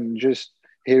different than just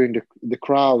hearing the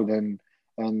crowd and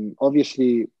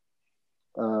obviously.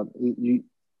 You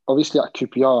obviously at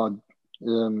QPR,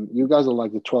 you guys are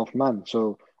like the 12th man.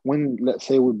 So when, let's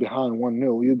say, we're behind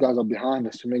 1-0, you guys are behind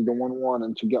us to make the 1-1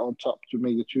 and to get on top to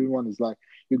make the 2-1. It's like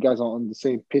you guys are on the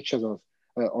same pitch as us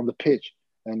on the pitch,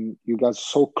 and you guys are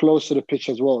so close to the pitch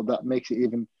as well. That makes it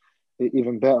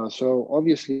even better. So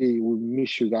obviously we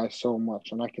miss you guys so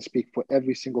much, and I can speak for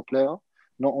every single player,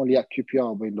 not only at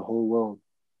QPR but in the whole world.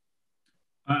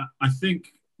 I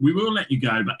think we will let you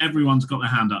go, but everyone's got their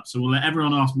hand up. So we'll let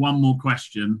everyone ask one more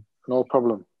question. No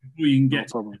problem. Before you can get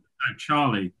No problem.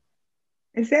 Charlie.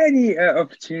 Is there any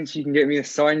opportunity you can get me a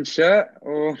signed shirt?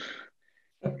 Or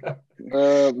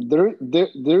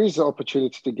there is an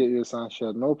opportunity to get you a signed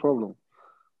shirt. No problem.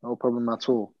 No problem at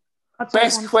all.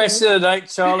 Best question of the night,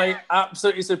 Charlie.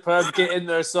 Absolutely superb. Get in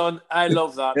there, son. I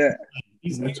love that. Yeah.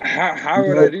 How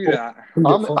would I do that?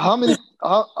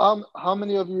 How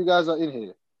many of you guys are in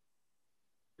here?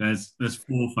 There's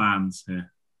 4 fans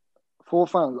here. 4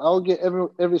 fans. I'll get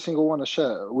every single one a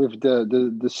shirt with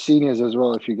the seniors as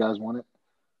well if you guys want it.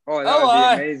 Oh, that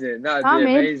would be amazing. That would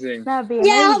be amazing. That'd be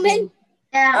amazing. Yeah, I'm in.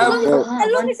 Yeah,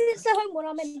 As long as it's the home one,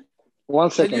 I'm in.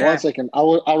 One second.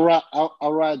 I'll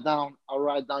write down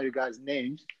you guys'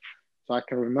 names so I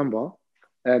can remember,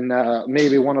 and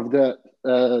maybe one of the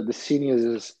seniors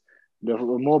is the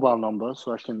mobile number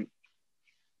so I can.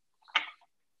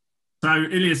 So,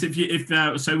 Ilias,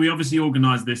 so we obviously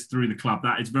organised this through the club.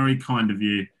 That is very kind of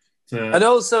you. And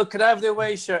also, could I have the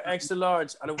away shirt, extra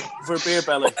large, and for a beer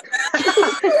belly?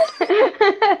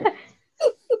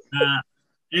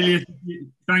 Ilias,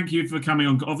 thank you for coming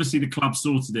on. Obviously, the club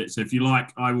sorted it. So if you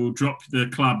like, I will drop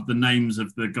the names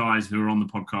of the guys who are on the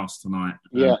podcast tonight.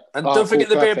 Yeah. And don't forget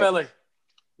the beer belly.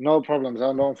 No problems.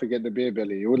 I don't forget the beer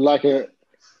belly. You would like a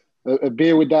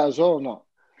beer with that as well or not?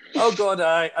 Oh, God,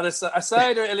 aye. And a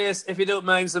cider, Ilias, if you don't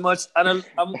mind so much. And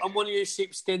one of your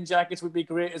sheepskin jackets would be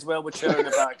great as well with chair in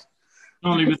the back.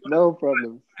 Charlie, No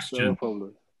problem. No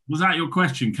problem. Was that your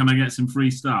question? Can I get some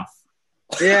free stuff?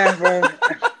 Yeah, well,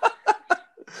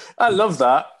 I love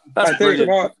that. That's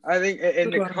brilliant. I think in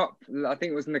the cup, I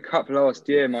think it was in the cup last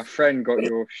year, my friend got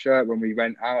your shirt when we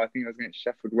went out. I think I was against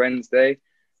Sheffield Wednesday.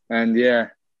 And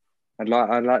yeah, I'd like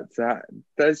that.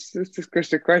 That's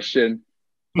just a question.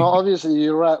 No, obviously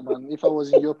you're right, man. If I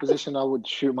was in your position, I would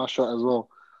shoot my shot as well.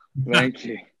 Thank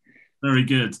you. Very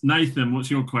good. Nathan,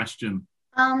 what's your question?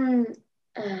 I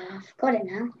forgot it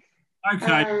now.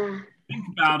 Okay. Think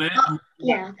about it.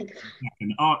 Yeah, I think.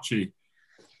 Archie.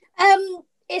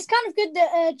 It's kind of good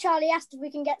that Charlie asked if we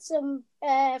can get some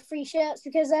free shirts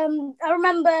because I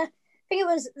remember, I think it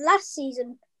was last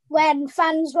season when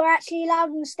fans were actually allowed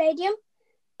in the stadium.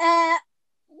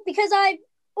 Because I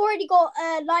already got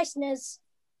Leicner's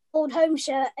old home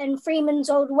shirt and Freeman's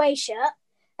old away shirt.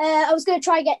 I was going to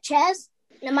try and get chairs,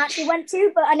 and I actually went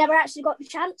to, but I never actually got the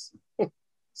chance.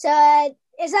 So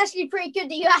it's actually pretty good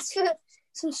that you asked for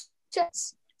some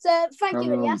shirts. So thank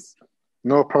you, Ilias.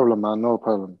 No problem, man. No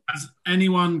problem. Has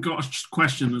anyone got a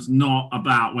question that's not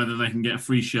about whether they can get a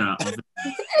free shirt?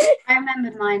 I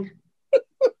remembered mine.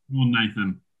 Come on,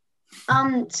 Nathan.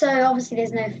 So obviously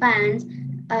there's no fans,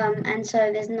 and so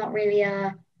there's not really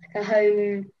a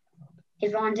home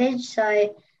advantage.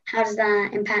 So how does that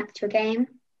impact your game?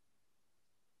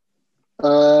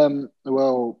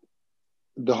 Well,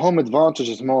 the home advantage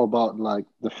is more about like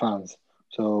the fans.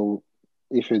 So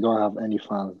if you don't have any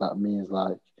fans, that means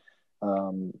like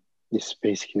it's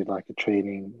basically like a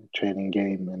training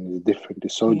game, and it's different.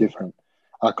 It's so different.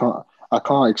 I I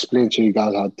can't explain to you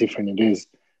guys how different it is.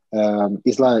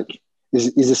 It's like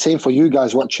it's the same for you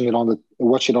guys watch it on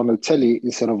the telly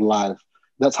instead of live.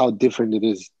 That's how different it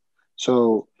is.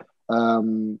 So,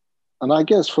 and I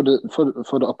guess for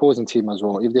the opposing team as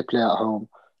well, if they play at home,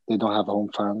 they don't have home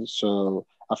fans. So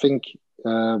I think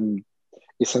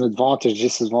it's an advantage,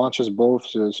 disadvantage both.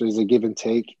 So it's a give and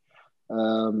take.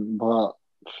 But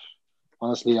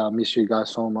honestly, I miss you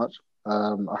guys so much.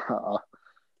 I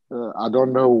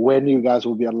don't know when you guys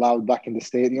will be allowed back in the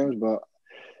stadiums, but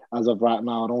as of right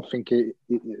now, I don't think it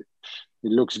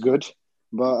looks good.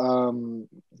 But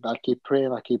I keep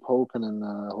praying, I keep hoping, and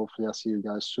hopefully I see you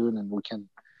guys soon, and we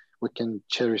can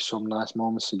cherish some nice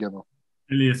moments together.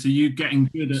 Ilias, are you getting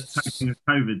good at taking a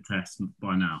COVID test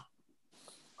by now?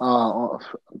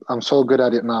 I'm so good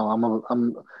at it now.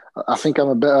 I think I'm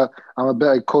a better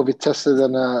COVID tester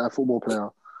than a football player.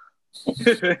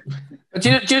 Do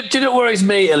you know what worries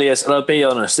me, Ilias? And I'll be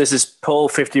honest, this is Paul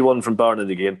 51 from Barnet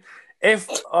again. If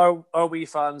our wee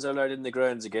fans are allowed in the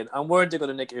grounds again, I'm worried they're going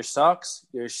to nick your socks,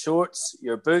 your shorts,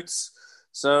 your boots.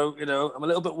 So, I'm a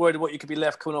little bit worried what you could be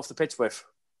left coming off the pitch with.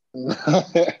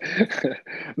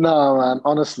 No, man.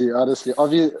 Honestly, obviously,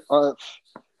 I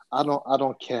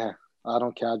don't care. I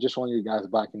don't care. I just want you guys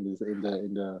back in the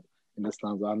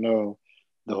stands. I know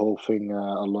the whole thing.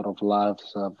 A lot of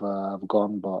lives have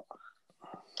gone, but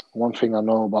one thing I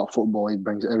know about football, it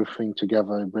brings everything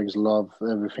together. It brings love,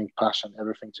 everything, passion,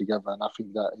 everything together, and I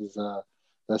think that is a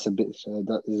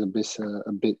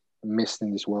bit missed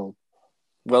in this world.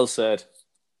 Well said,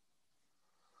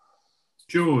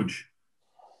 George.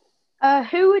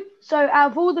 Out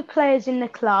of all the players in the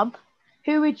club,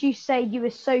 who would you say you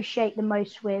associate the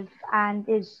most with, and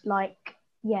is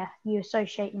you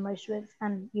associate the most with,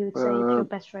 and you would say it's your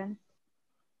best friend?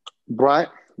 Bright,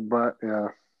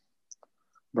 yeah.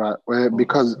 Right,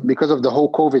 because of the whole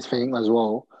COVID thing as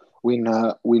well, we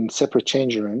in separate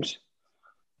changing rooms,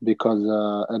 because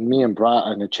and me and Bright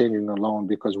are in the changing room alone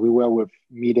because we were with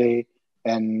Mide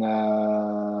and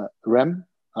Rem.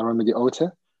 I remember the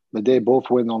Ota, but they both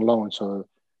went on loan, so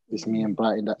it's me and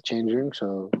Bright in that changing room.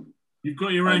 So you've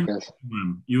got your own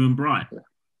room, you and Bright.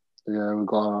 Yeah, we've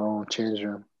got our own changing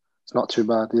room. It's not too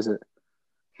bad, is it?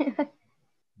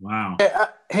 Wow.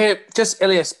 Hey, just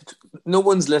Ilias, no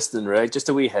one's listening, right? Just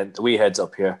a wee heads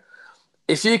up here.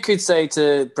 If you could say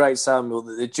to Bright Samuel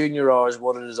that the Junior R's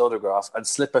wanted his autograph and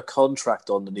slip a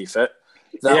contract underneath it,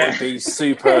 that would be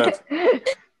superb.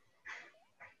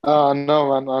 Oh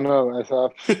no, man! I know.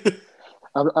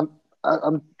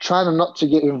 I'm trying not to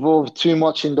get involved too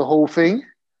much in the whole thing,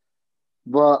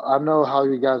 but I know how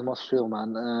you guys must feel,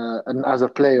 man. And as a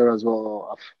player as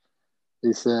well,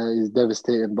 it's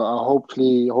devastating. But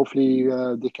hopefully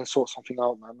they can sort something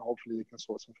out, man. Hopefully they can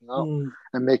sort something out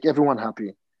and make everyone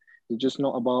happy. It's just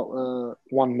not about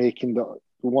one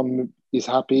is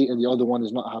happy and the other one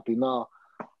is not happy. No,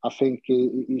 I think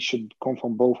it should come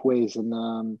from both ways,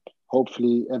 and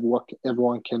hopefully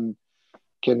everyone can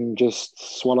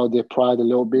just swallow their pride a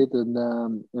little bit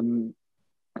and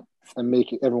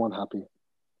make everyone happy.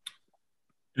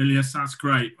 Ilias, that's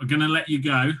great. We're going to let you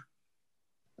go.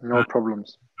 No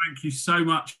problems. Thank you so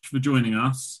much for joining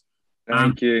us.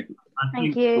 Thank you.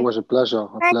 Thank you. It was a pleasure.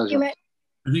 Thank you, mate.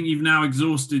 I think you've now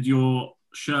exhausted your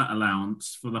shirt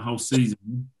allowance for the whole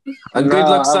season. And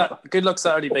good luck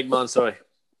Saturday, big man. Sorry.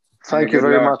 Thank you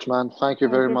very much, man. Thank you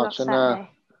very much. And I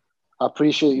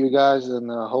appreciate you guys.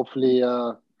 And hopefully,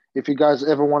 if you guys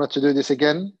ever wanted to do this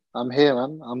again, I'm here,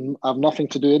 man. I have nothing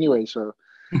to do anyway. So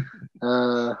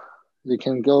you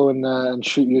can go and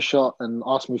shoot your shot and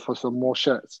ask me for some more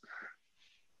shirts.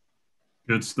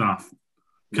 Good stuff.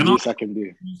 I can do.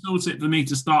 Can you sort it for me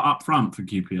to start up front for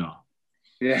QPR?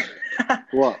 Yeah.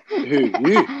 What? Who?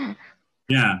 You?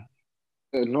 Yeah.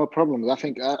 No problems. I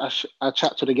think I'll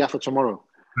chat to the gaffer tomorrow.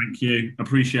 Thank you.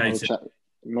 Appreciate it.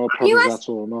 No problems at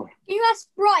all. No. Can you ask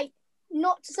Bright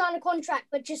not to sign a contract,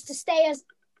 but just to stay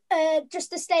at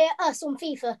us on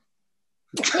FIFA?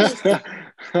 Please.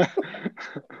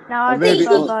 No, I think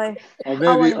so.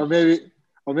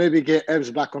 Or maybe get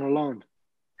Evs back on a loan.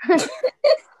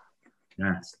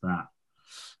 Yes, that.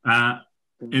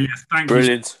 Ilias, thank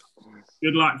Brilliant. you.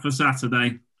 Good luck for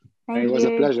Saturday. It was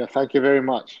a pleasure. Thank you very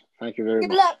much. Thank you very much.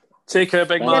 Good luck. Take care,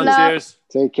 big Thank man. you. Cheers.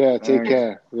 Take care. Take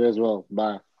care. You as well.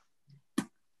 Bye.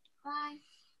 Bye.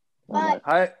 Bye.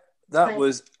 Bye. That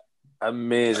was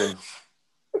amazing.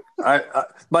 My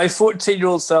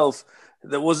 14-year-old self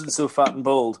that wasn't so fat and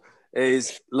bold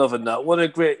is loving that. What a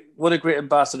great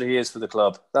ambassador he is for the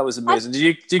club. That was amazing. Do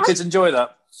you kids enjoy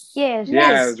that? Yes.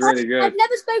 Yeah, it was really good. I've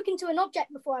never spoken to an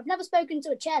object before. I've never spoken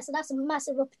to a chair, so that's a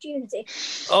massive opportunity.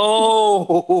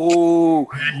 Oh,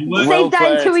 You well Saved that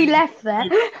played. until he left there.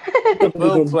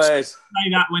 Well played. say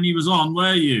that when he was on,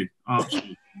 were you,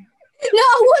 Archie? No,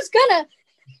 I was gonna.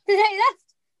 They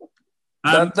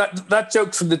left. That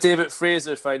joke's from the David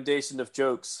Fraser Foundation of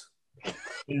Jokes.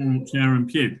 Sharon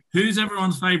Pugh. Who's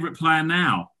everyone's favourite player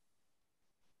now?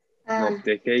 Rob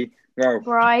Dickey. Well,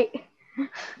 Right.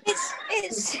 It's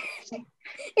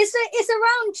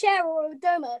around Chair or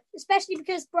Doma, especially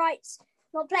because Bright's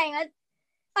not playing.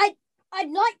 I'd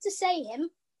like to say him,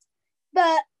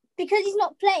 but because he's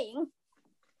not playing,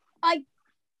 I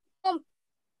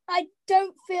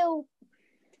don't feel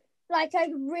like I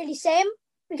could really say him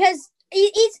because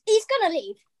he's gonna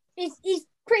leave. He's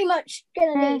pretty much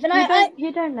gonna leave, and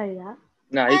you don't know that.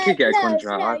 no, he could get a contract.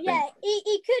 No, I think. yeah,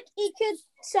 he could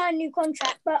sign a new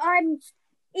contract, but I'm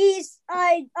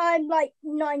like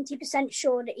 90%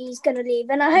 sure that he's gonna leave,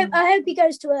 and I hope he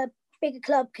goes to a bigger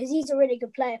club because he's a really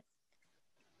good player.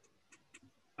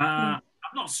 I'm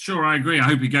not sure I agree. I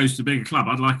hope he goes to a bigger club.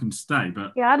 I'd like him to stay,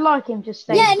 but Yeah, I'd like him to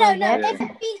stay. Yeah, no. Yeah.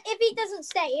 If he doesn't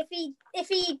stay, if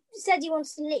he says he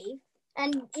wants to leave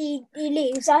and he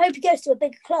leaves, I hope he goes to a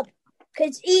bigger club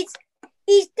because he's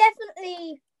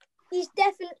definitely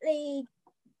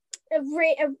a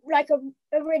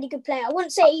really good player. I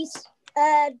wouldn't say he's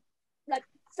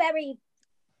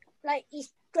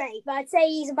he's great, but I'd say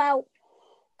he's about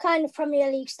kind of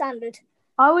Premier League standard.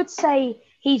 I would say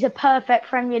he's a perfect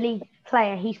Premier League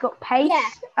player. He's got pace,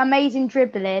 amazing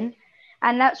dribbling,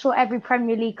 and that's what every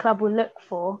Premier League club will look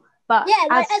for. But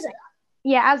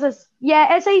Eze's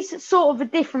sort of a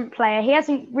different player. He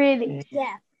hasn't really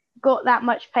got that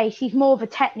much pace. He's more of a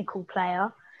technical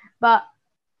player. But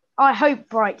I hope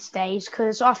Bright stays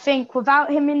because I think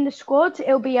without him in the squad,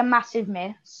 it'll be a massive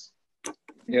miss.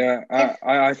 Yeah,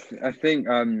 I think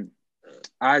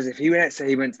as if he went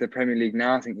to the Premier League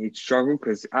now, I think he'd struggle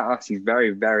because at us he's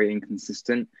very, very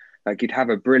inconsistent. Like he'd have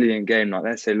a brilliant game, like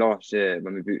let's say last year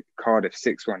when we beat Cardiff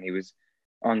 6-1, he was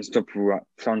unstoppable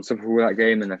that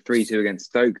game, and a 3-2 against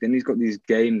Stoke. Then he's got these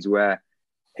games where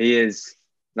he is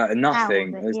like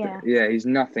nothing. He's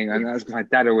nothing, and as my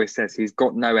dad always says, he's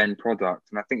got no end product.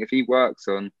 And I think if he works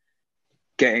on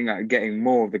getting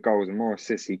more of the goals and more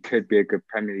assists, he could be a good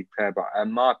Premier League player. But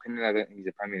in my opinion, I don't think he's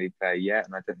a Premier League player yet,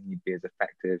 and I don't think he'd be as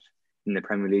effective in the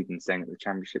Premier League and staying at the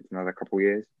Championship for another couple of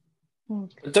years.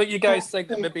 Don't you guys think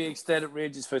that maybe extended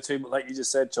Rangers for like you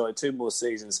just said, Charlie, 2 more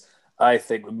seasons, I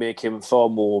think would make him far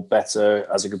more better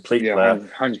as a complete player.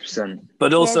 100%.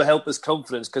 But also help his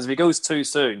confidence, because if he goes too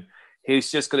soon, he's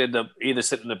just going to end up either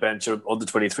sitting on the bench or on the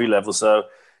 23 level. So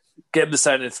get him to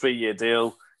sign a 3-year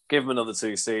deal, give him another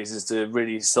 2 seasons to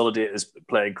really solidate his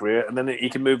playing career, and then he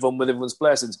can move on with everyone's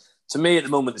blessings. To me, at the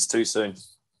moment, it's too soon.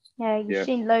 Yeah, you've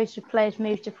seen loads of players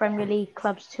move to Premier League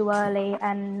clubs too early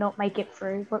and not make it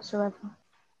through whatsoever.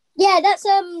 Yeah, that's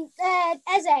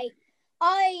Eze.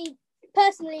 I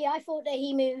thought that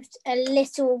he moved a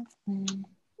little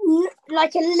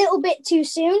bit too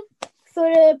soon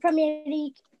for the Premier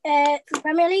League. But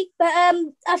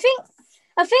I think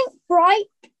Bright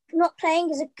not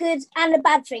playing is a good and a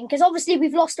bad thing, because obviously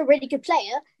we've lost a really good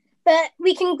player, but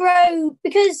we can grow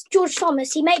because George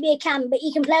Thomas, he may be a cam, but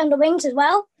he can play on the wings as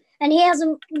well, and he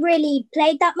hasn't really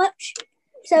played that much.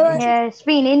 So it's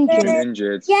been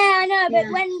injured. Yeah, I know,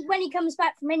 but when he comes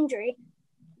back from injury,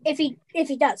 if he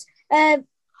does, we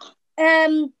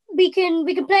can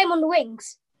play him on the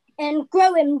wings and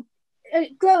grow him a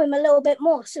little bit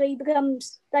more, so he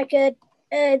becomes like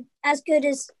as good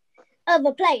as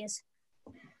other players.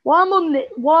 While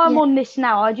I'm on this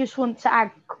now, I just want to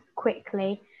add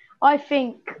quickly. I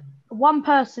think one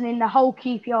person in the whole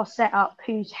QPR setup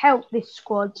who's helped this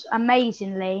squad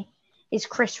amazingly is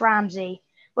Chris Ramsey.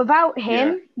 Without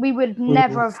him, we would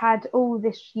never have had all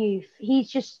this youth. He's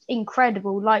just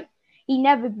incredible. Like, he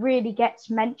never really gets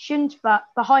mentioned, but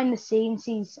behind the scenes,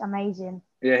 he's amazing.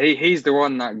 Yeah, he's the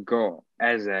one that got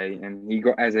Eze, and he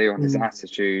got Eze on his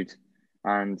attitude.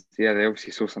 And they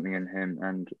obviously saw something in him,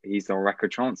 and he's on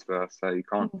record transfer, so you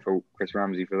can't fault Chris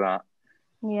Ramsey for that.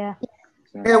 Yeah.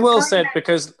 So. Yeah, well said,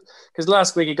 because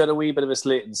last week he got a wee bit of a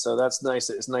slating, so that's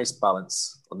nice. It's nice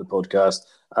balance on the podcast,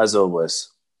 as always.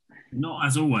 Not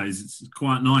as always. It's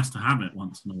quite nice to have it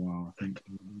once in a while, I think.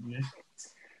 Yeah.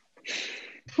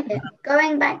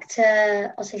 Going back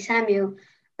to, I'll say Samuel,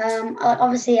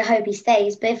 obviously I hope he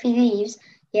stays, but if he leaves,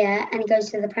 and he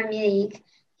goes to the Premier League,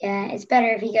 it's better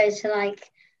if he goes to like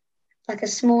a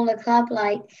smaller club,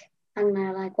 like, I don't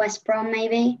know, like West Brom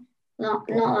maybe, not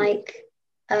like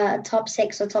top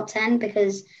 6 or top 10,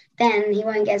 because then he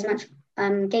won't get as much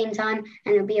game time,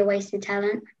 and it'll be a wasted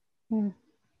talent.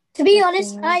 To be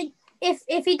honest,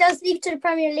 if he does leave to the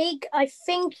Premier League, I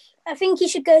think he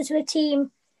should go to a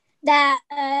team that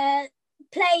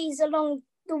plays along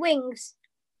the wings.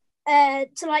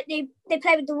 So like they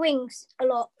play with the wings a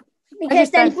lot. I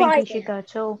just don't think he should go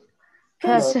at all.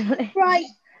 Personally,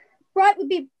 Bright would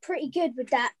be pretty good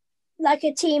with that, like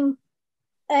a team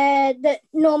that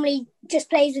normally just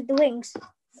plays with the wings.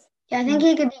 Yeah, I think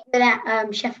he could be good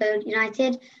at Sheffield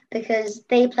United because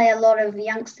they play a lot of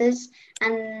youngsters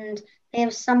and they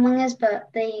have some wingers, but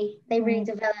they really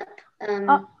develop.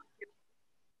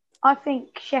 I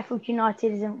think Sheffield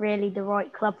United isn't really the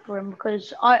right club for him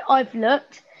because I've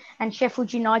looked and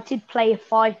Sheffield United play a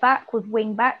 5-back with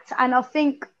wing backs, and I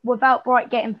think without Bright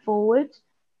getting forward,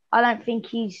 I don't think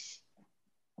he's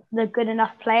the good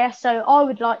enough player. So I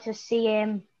would like to see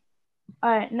him.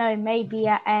 Maybe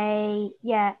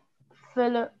at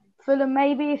Fulham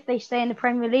maybe if they stay in the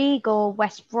Premier League, or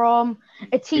West Brom,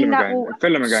 a team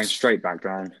Fulham are going straight back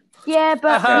down. Yeah,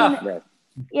 but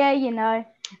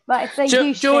but if they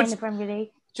do stay in the Premier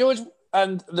League, George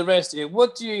and the rest of you,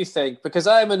 what do you think? Because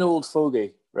I'm an old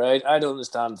fogey, right? I don't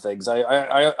understand things. I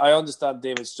understand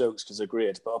David's jokes because they're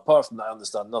great, but apart from that, I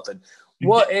understand nothing.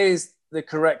 What is the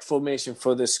correct formation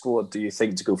for this squad? Do you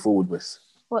think to go forward with?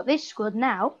 What, this squad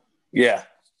now? Yeah.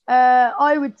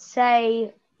 I would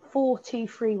say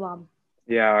 4-2-3-1.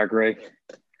 Yeah, I agree.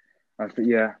 That's what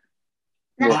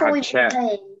we've been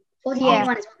playing. 4-2-3-1 is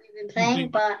what we've been playing,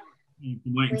 but you've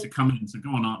been waiting to come in. So go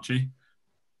on, Archie.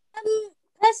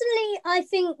 Personally, I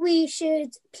think we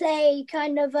should play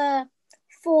kind of a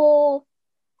 4-4-2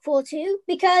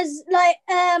 because, like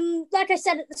I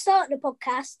said at the start of the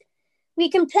podcast, we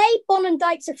can play Bon and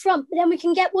Dykes up front, but then we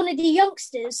can get one of the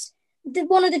youngsters,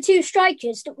 one of the two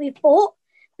strikers that we've bought,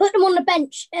 put them on the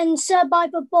bench and sub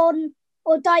either Bon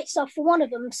or Dykes off for one of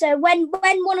them. So when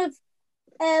one of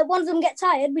them get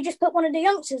tired, we just put one of the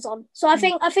youngsters on. So I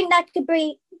think that could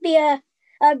be an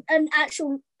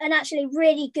actually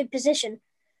really good position.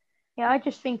 Yeah, I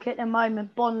just think at the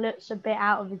moment Bon looks a bit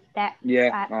out of his depth.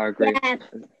 Yeah, I agree. Yeah,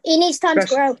 he needs time to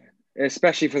grow.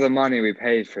 Especially for the money we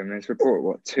paid for him. It's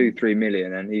reported 2-3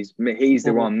 million, and he's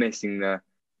the one missing the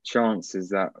chances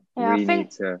that we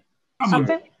need to. I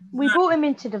think we brought him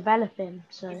in to develop him.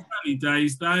 So early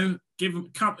days though,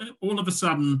 all of a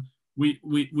sudden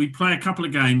we play a couple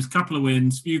of games, couple of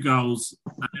wins, few goals,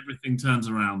 and everything turns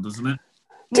around, doesn't it?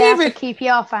 Yeah, David,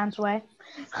 QPR fans' way.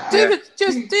 David,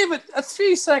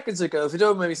 3 seconds ago, if you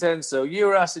don't mind me saying so, you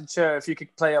were asking Chair if you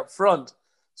could play up front.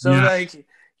 So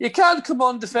you can't come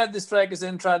on, defend the strikers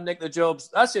and try and nick their jobs.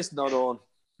 That's just not on.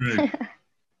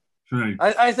 True.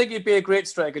 I think you'd be a great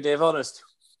striker, Dave, honest.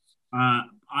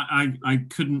 I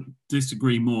couldn't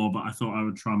disagree more, but I thought I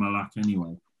would try my luck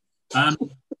anyway. I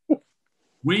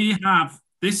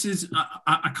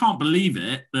can't believe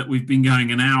it that we've been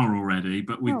going an hour already,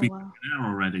 but we've been going an hour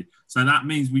already. So that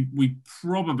means we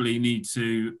probably need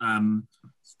to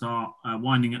start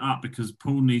winding it up because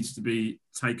Paul needs to be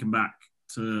taken back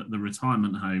to the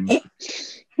retirement home.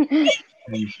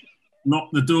 Lock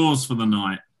the doors for the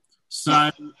night.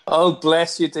 So, oh,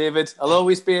 bless you, David. I'll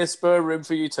always be a spare room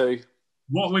for you too.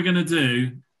 What we're going to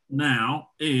do now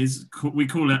is we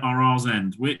call it our R's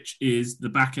End, which is the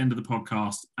back end of the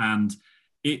podcast, and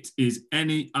it is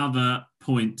any other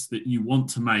points that you want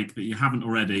to make that you haven't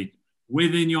already.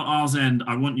 Within your R's End,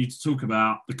 I want you to talk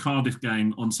about the Cardiff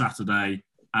game on Saturday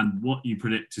and what you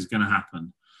predict is going to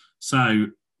happen. So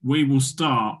we will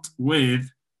start with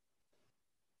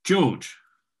George.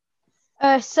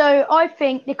 So I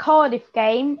think the Cardiff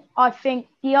game, I think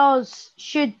the R's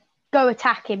should go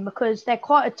attacking because they're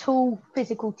quite a tall,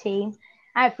 physical team.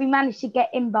 And if we manage to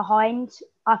get in behind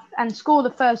and score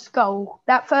the first goal,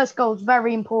 that first goal is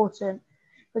very important.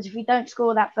 Because if we don't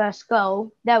score that first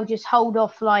goal, they'll just hold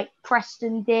off like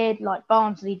Preston did, like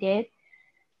Barnsley did.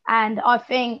 And I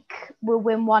think we'll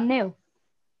win 1-0.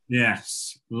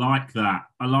 Yes, like that.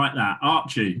 I like that.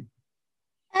 Archie?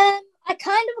 I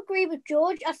kind of agree with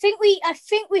George. I think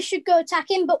we should go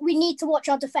attacking, but we need to watch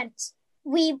our defence.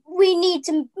 We need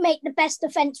to make the best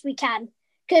defence we can.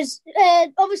 Because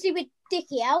obviously with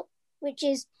Dickey out, which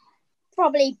is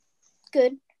probably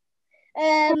good.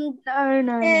 No.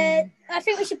 I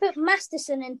think we should put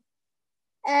Masterson in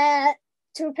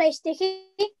to replace Dickey.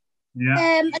 Yeah.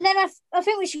 And then I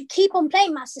think we should keep on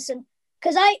playing Masterson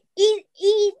because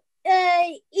he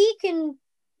can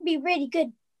be really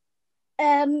good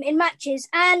in matches.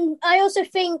 And I also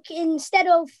think instead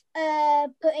of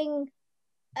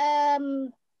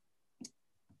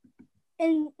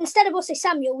instead of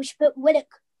Samuel, we should put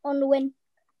Willock on the wing.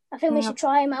 I think we should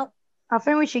try him out. I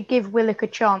think we should give Willock a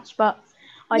chance, but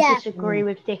I Yeah. disagree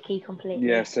with Dickie completely.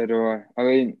 Yeah, so do I. I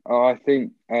mean, I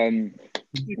think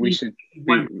we should. He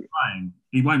won't be playing.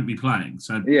 He won't be playing.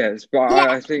 So Yes, but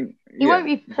Yeah. I think He won't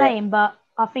be but- playing, but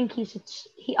I think he's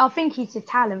a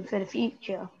talent for the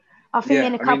future. I think Yeah,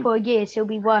 in a I couple of years he'll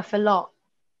be worth a lot.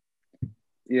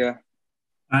 Yeah.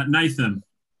 Nathan.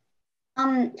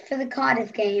 For the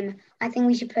Cardiff game, I think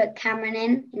we should put Cameron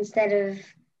in instead of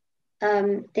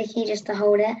Dickie just to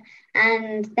hold it.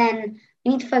 And then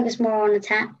we need to focus more on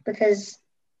attack because,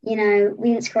 we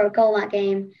didn't score a goal that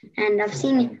game. And I've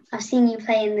seen you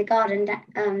play in the Garden.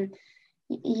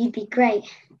 You'd be great.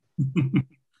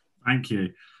 Thank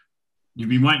you. You've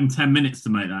been waiting 10 minutes to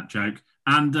make that joke.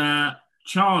 And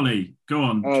Charlie, go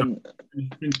on.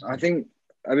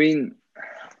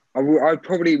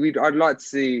 I'd like to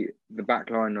see the back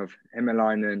line of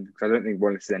Himalainen because I don't think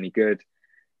Wallace is any good.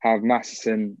 Have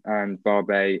Masterson and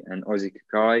Barbe and Ozzy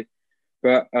Kakai.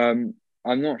 But I'm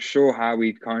not sure how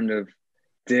we'd kind of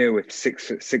deal with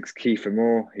 6'6" Kiefer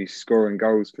Moore, who's scoring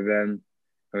goals for them.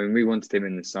 I mean, we wanted him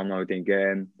in the summer, we didn't get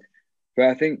him. But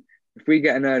I think if we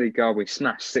get an early goal, we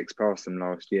smashed 6 past them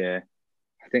last year.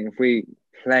 I think if we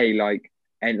play that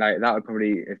would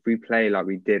probably, if we play like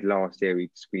we did last year,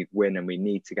 we'd win, and we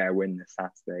need to get a win this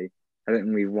Saturday. I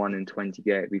think we've won in 20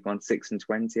 games. We've won 6 and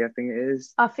 20, I think it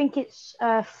is. I think it's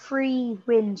 3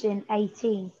 wins in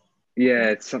 18. Yeah,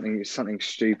 it's something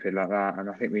stupid like that, and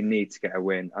I think we need to get a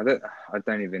win. I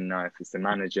don't even know if it's the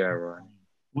manager or.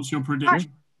 What's your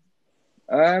prediction?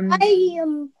 I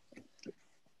mean,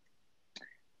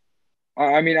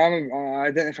 I don't know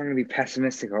if I'm going to be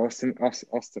pessimistic or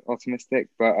optimistic,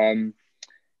 but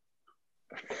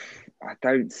I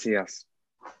don't see us.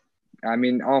 I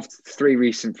mean, after 3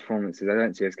 recent performances, I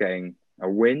don't see us getting a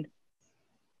win.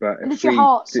 But What does your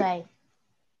heart say?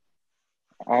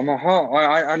 My heart,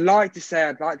 I'd like to say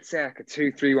like a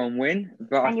 2-3-1 win,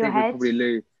 but I think we'll probably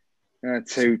lose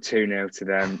 2-0 to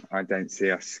them. I don't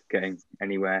see us getting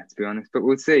anywhere, to be honest, but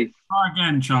we'll see. Try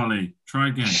again, Charlie. Try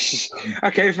again.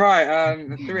 Okay, right.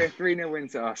 3-0 win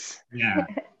to us. Yeah.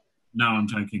 No, I'm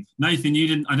joking. Nathan, you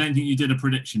didn't. I don't think you did a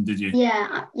prediction, did you?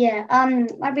 Yeah.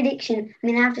 My prediction.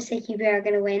 I have to say QPR are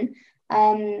going to win.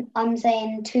 I'm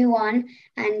saying 2-1,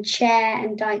 and Chair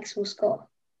and Dykes will score.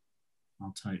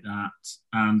 I'll take that.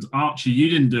 And Archie, you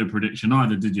didn't do a prediction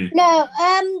either, did you? No.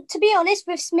 To be honest,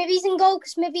 with Smithies in goal,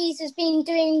 because Smithies has been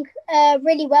doing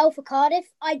really well for Cardiff.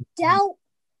 I doubt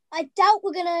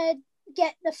we're gonna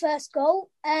get the first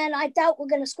goal, and I doubt we're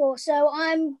gonna score. So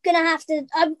I'm gonna have to.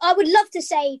 I would love to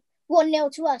say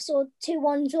 1-0 to us or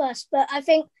 2-1 to us, but I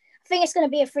think it's going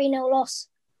to be a 3-0 loss.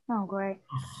 Oh, great.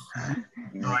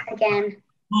 Right. Again.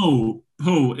 Paul,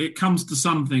 it comes to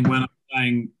something when I'm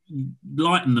saying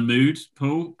lighten the mood,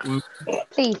 Paul.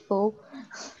 Please, Paul.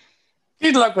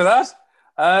 Good luck with that.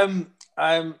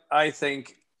 I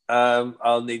think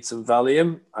I'll need some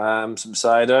Valium, some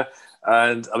cider,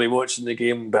 and I'll be watching the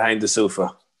game behind the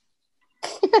sofa.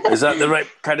 Is that the right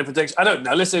kind of prediction? I don't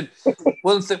know. Listen,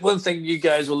 one thing you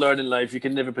guys will learn in life, you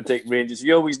can never predict Rangers.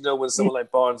 You always know when someone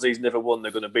like Barnsley's never won,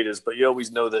 they're going to beat us. But you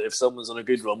always know that if someone's on a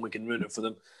good run, we can ruin it for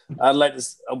them. I'd like to,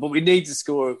 but we need to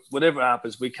score. Whatever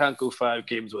happens, we can't go 5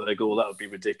 games without a goal. That would be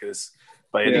ridiculous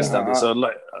by any standard. So,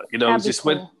 just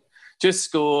win, just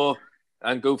score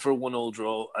and go for a 1-1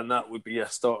 draw, and that would be a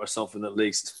start or something at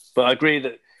least. But I agree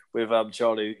that with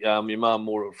Charlie, your man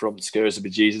more up front scares the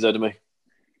bejesus out of me.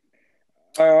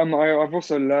 I've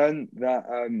also learned that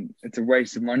it's a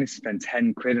waste of money to spend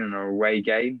 10 quid on an away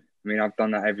game. I mean, I've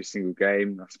done that every single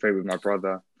game. I've played with my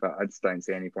brother, but I just don't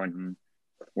see any point in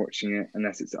watching it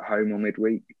unless it's at home or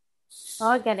midweek.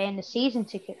 I get it in the season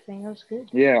ticket thing. That's good.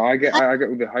 Yeah, I get all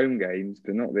the home games,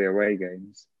 but not the away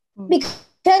games. Because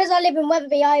I live in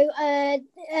Wetherby,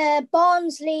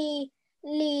 Barnsley,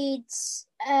 Leeds,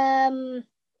 and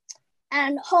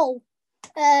Hull.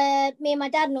 Me and my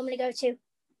dad normally go to.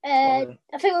 I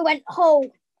think we went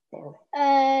Hull.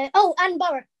 And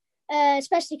Borough,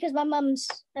 especially because my mum's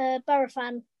a Borough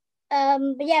fan.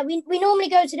 But yeah, we normally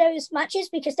go to those matches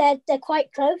because they're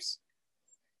quite close.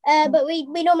 But we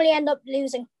normally end up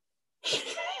losing.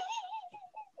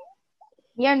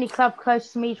 The only club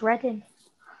close to me is Reading.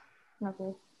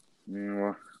 Lovely. Yeah,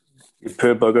 well. You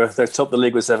poor bugger. They're top of the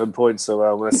league with 7 points, so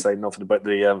I'm going to say nothing about the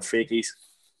fakies.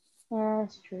 Yeah,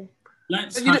 that's true.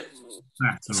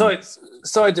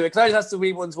 Sorry, Derek. Can I just ask the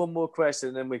wee ones one more question,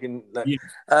 and then we can.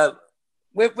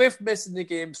 With missing the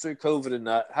games through COVID and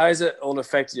that, how has it all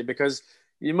affected you? Because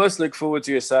you must look forward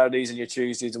to your Saturdays and your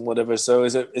Tuesdays and whatever. So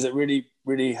is it really,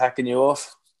 really hacking you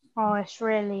off? Oh, it's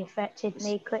really affected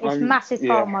me. It's a massive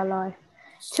part of my life.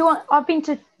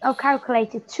 I've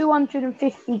calculated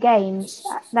 250 games.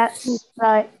 That's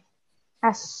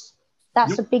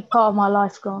That's a big part of my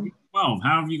life gone. 12.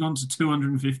 How have you gone to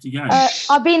 250 games?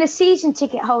 I've been a season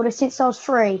ticket holder since I was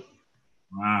 3.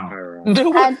 Wow.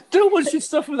 No one should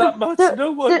suffer that much.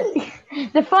 No one.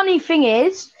 The funny thing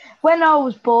is, when I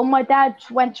was born, my dad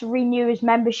went to renew his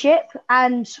membership,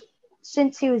 and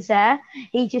since he was there,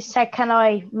 he just said, "Can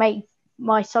I make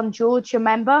my son George a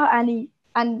member?" And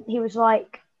he was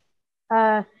like,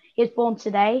 he was born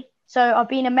today. So I've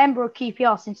been a member of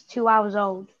QPR since 2 hours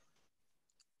old.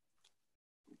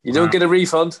 You don't get a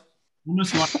refund.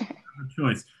 Almost like a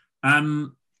choice.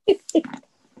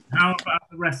 How about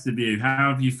the rest of you? How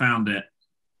have you found it?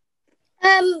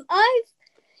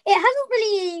 It hasn't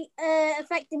really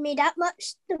affected me that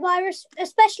much, the virus,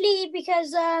 especially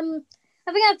because I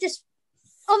think I've just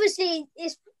obviously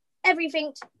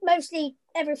mostly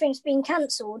everything's been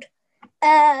cancelled.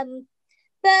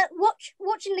 But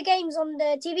watching the games on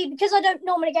the TV, because I don't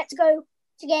normally get to go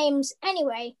to games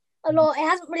anyway a lot, it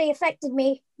hasn't really affected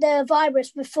me, the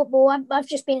virus with football. I've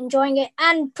just been enjoying it,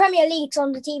 and Premier League's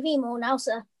on the TV more now,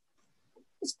 so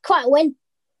it's quite a win.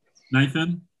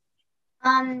 Nathan?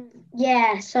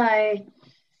 Yeah, so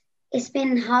it's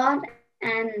been hard,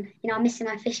 and I'm missing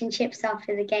my fish and chips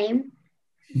after the game.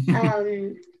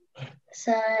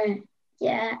 So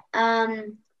yeah,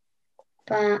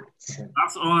 but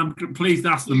that's all. I'm pleased.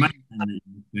 That's the main thing that you're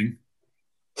missing.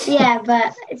 Yeah,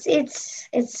 but it's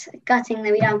gutting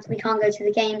that we can't go to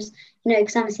the games,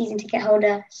 because I'm a season ticket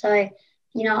holder. So I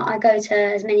go to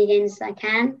as many games as I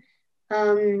can.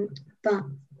 But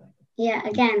yeah,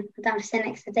 again, I don't have to sit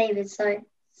next to David, so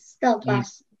still a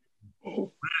plus.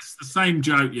 It's the same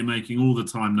joke you're making all the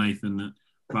time, Nathan,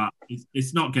 but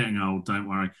it's not getting old, don't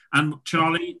worry. And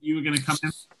Charlie, you were going to come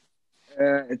in?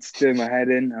 It's doing my head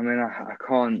in. I mean, I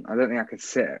can't. I don't think I could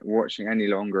sit watching any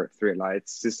longer at 3. Like,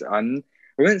 it's just, I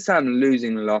wouldn't say I'm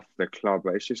losing love for the club,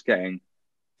 but it's just getting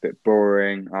a bit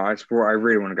boring. I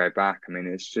really want to go back. I mean,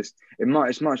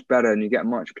 it's much better, and you get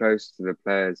much closer to the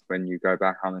players when you go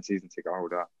back. I'm a season ticket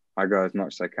holder. I go as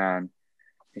much as I can.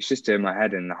 It's just doing my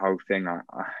head in, the whole thing.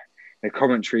 The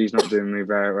commentary's not doing me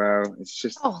very well. It's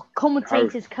just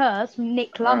commentator's curse,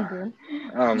 Nick London.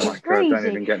 Oh my God! Don't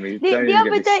even get me.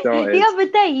 The other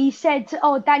day he said,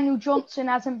 Daniel Johnson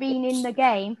hasn't been in the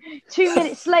game. 2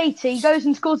 minutes later, he goes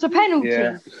and scores a penalty.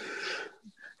 Yeah.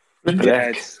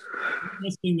 It's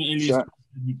interesting that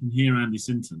you can hear Andy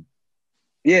Sinton.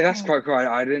 Yeah, that's quite cool.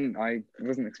 I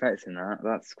wasn't expecting that.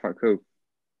 That's quite cool.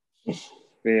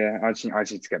 But yeah, I just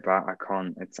need to get back. I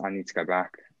can't. I need to go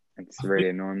back. It's really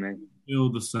annoying me.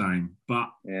 Feel the same, but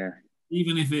yeah,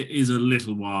 even if it is a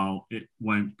little while, it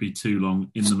won't be too long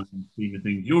in the main scheme of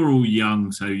things. You're all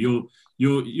young, so you'll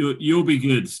be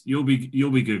good. You'll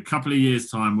be good. Couple of years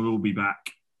time, we'll all be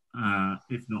back,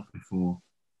 if not before,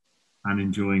 and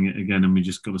enjoying it again. And we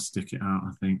just got to stick it out.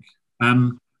 I think.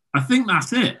 I think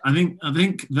that's it. I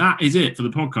think that is it for the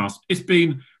podcast. It's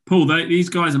been Paul. These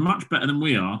guys are much better than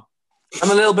we are. I'm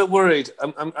a little bit worried.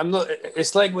 I'm not.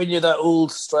 It's like when you're that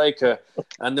old striker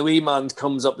and the wee man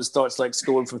comes up and starts like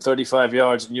scoring from 35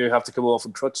 yards, and you have to come off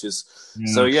in crutches.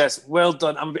 Yeah. So yes, well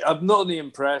done. I'm not only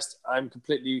impressed. I'm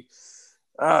completely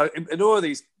ignore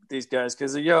these guys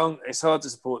because they're young. It's hard to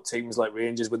support teams like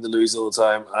Rangers when they lose all the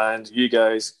time. And you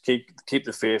guys keep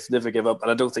the faith, never give up.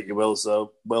 And I don't think you will.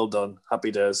 So well done.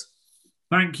 Happy days.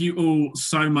 Thank you all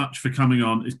so much for coming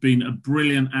on. It's been a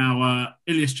brilliant hour.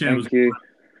 Ilias Chair was great.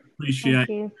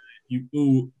 Appreciate you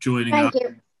all joining us. Thank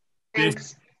you.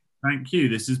 Thanks. Thank you.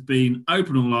 This has been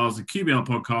Open All Hours, the QBR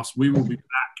podcast. We will be back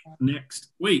next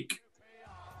week.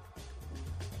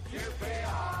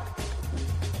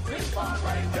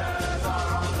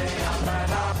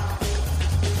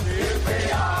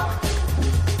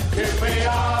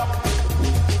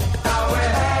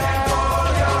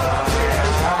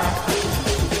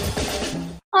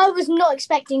 I was not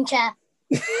expecting Chair.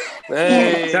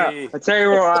 Hey. I tell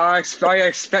you what, I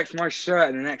expect my shirt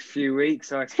in the next few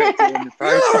weeks. I expect it in the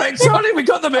post. All right, Charlie, we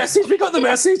got the message. The thing is,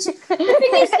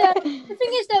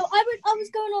 though, I was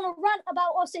going on a rant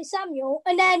about Ossé Samuel,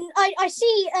 and then I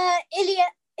see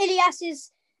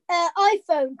Ilias's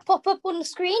iPhone pop up on the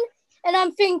screen, and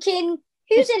I'm thinking,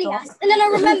 who's Ilias? And then I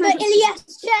remember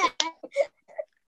Ilias Chair.